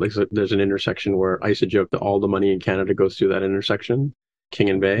they're all there's an intersection where I used to joke that all the money in Canada goes through that intersection, King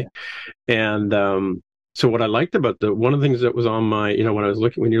and yeah. Bay. And so what I liked about one of the things that was on my,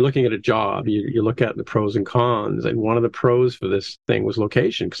 when you're looking at a job, you look at the pros and cons. And one of the pros for this thing was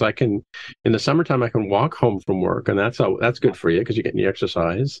location. Because in the summertime, I can walk home from work, and that's good for you because you're getting the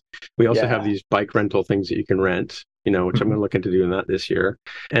exercise. We also have Yeah. these bike rental things that you can rent, which I'm going to look into doing that this year.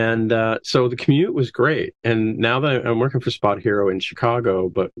 And so the commute was great. And now that I'm working for Spot Hero in Chicago,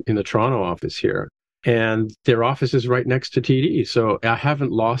 but in the Toronto office here, and their office is right next to TD. So I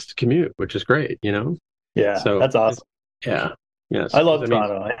haven't lost commute, which is great. Yeah, So that's awesome. yeah, I yes. love I mean,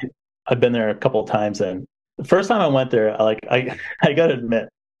 Toronto. I've been there a couple of times, and the first time I went there, I got to admit,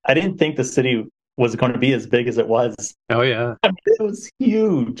 I didn't think the city was going to be as big as it was. oh yeah, I mean, it was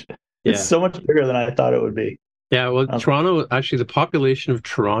huge. It's yeah, so much bigger than I thought it would be. yeah. Well, I was like, Toronto, actually, the population of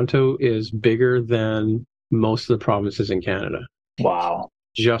Toronto is bigger than most of the provinces in Canada. wow, wow.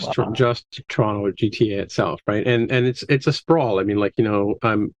 Just Toronto GTA itself, right? And it's a sprawl. I mean, like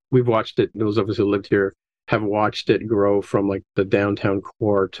we've watched it. Those of us who lived here have watched it grow from like the downtown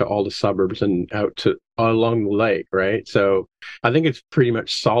core to all the suburbs and out to along the lake, right? So I think it's pretty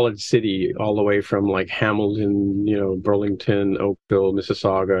much solid city all the way from like Hamilton, Burlington, Oakville,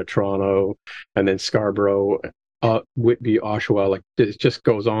 Mississauga, Toronto, and then Scarborough, Whitby, Oshawa. Like it just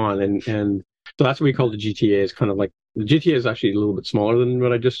goes on, and so that's what we call the GTA. Is kind of like the GTA is actually a little bit smaller than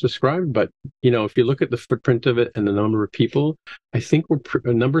what I just described, but if you look at the footprint of it and the number of people, I think we're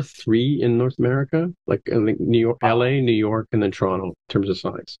number 3 in North America. Like I think New York, LA, New York, and then Toronto in terms of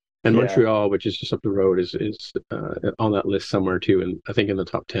size. And Yeah, Montreal, which is just up the road, is on that list somewhere too, and I think in the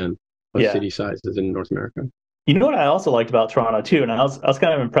top 10 of yeah. city sizes in North America. You know what I also liked about Toronto too, and I was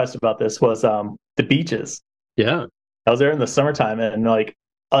kind of impressed about this was the beaches. Yeah, I was there in the summertime, and like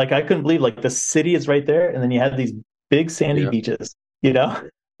I couldn't believe like the city is right there, and then you have these big sandy yeah, beaches. You know, I'm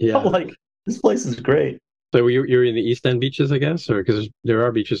yeah. like, this place is great. So you're in the East End beaches, I guess, or because there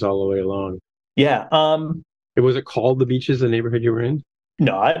are beaches all the way along. Yeah. Was it called the beaches, the neighborhood you were in?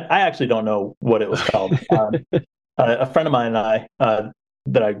 No, I actually don't know what it was called. A friend of mine and I,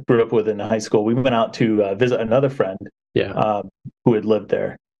 that I grew up with in high school, we went out to visit another friend Yeah. who had lived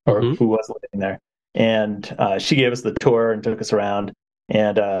there or Hmm. who was living there, and she gave us the tour and took us around.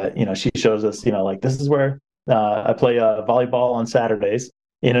 And she shows us, like this is where I play volleyball on Saturdays.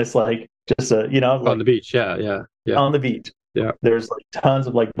 and it's like just a On the beach. Yeah. on the beach. Yeah. There's like tons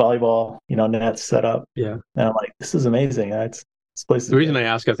of like volleyball, nets set up. Yeah. And I'm like, this is amazing. This place is The reason great. I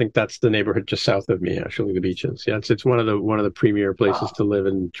ask, I think that's the neighborhood just south of me, actually, the beaches. Yeah, it's one of the premier places to live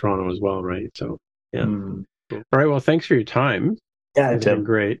in Toronto as well, right? So yeah. Mm. Cool. All right. Well, thanks for your time. Yeah, It's been Tim.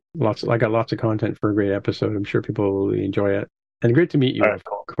 great. I got lots of content for a great episode. I'm sure people will really enjoy it. And great to meet you. All right,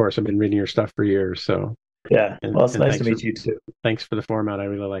 cool. Of course, I've been reading your stuff for years. So Yeah. and, Well, it's and nice to thanks meet you too. thanks for the format. I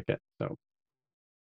really like it. So.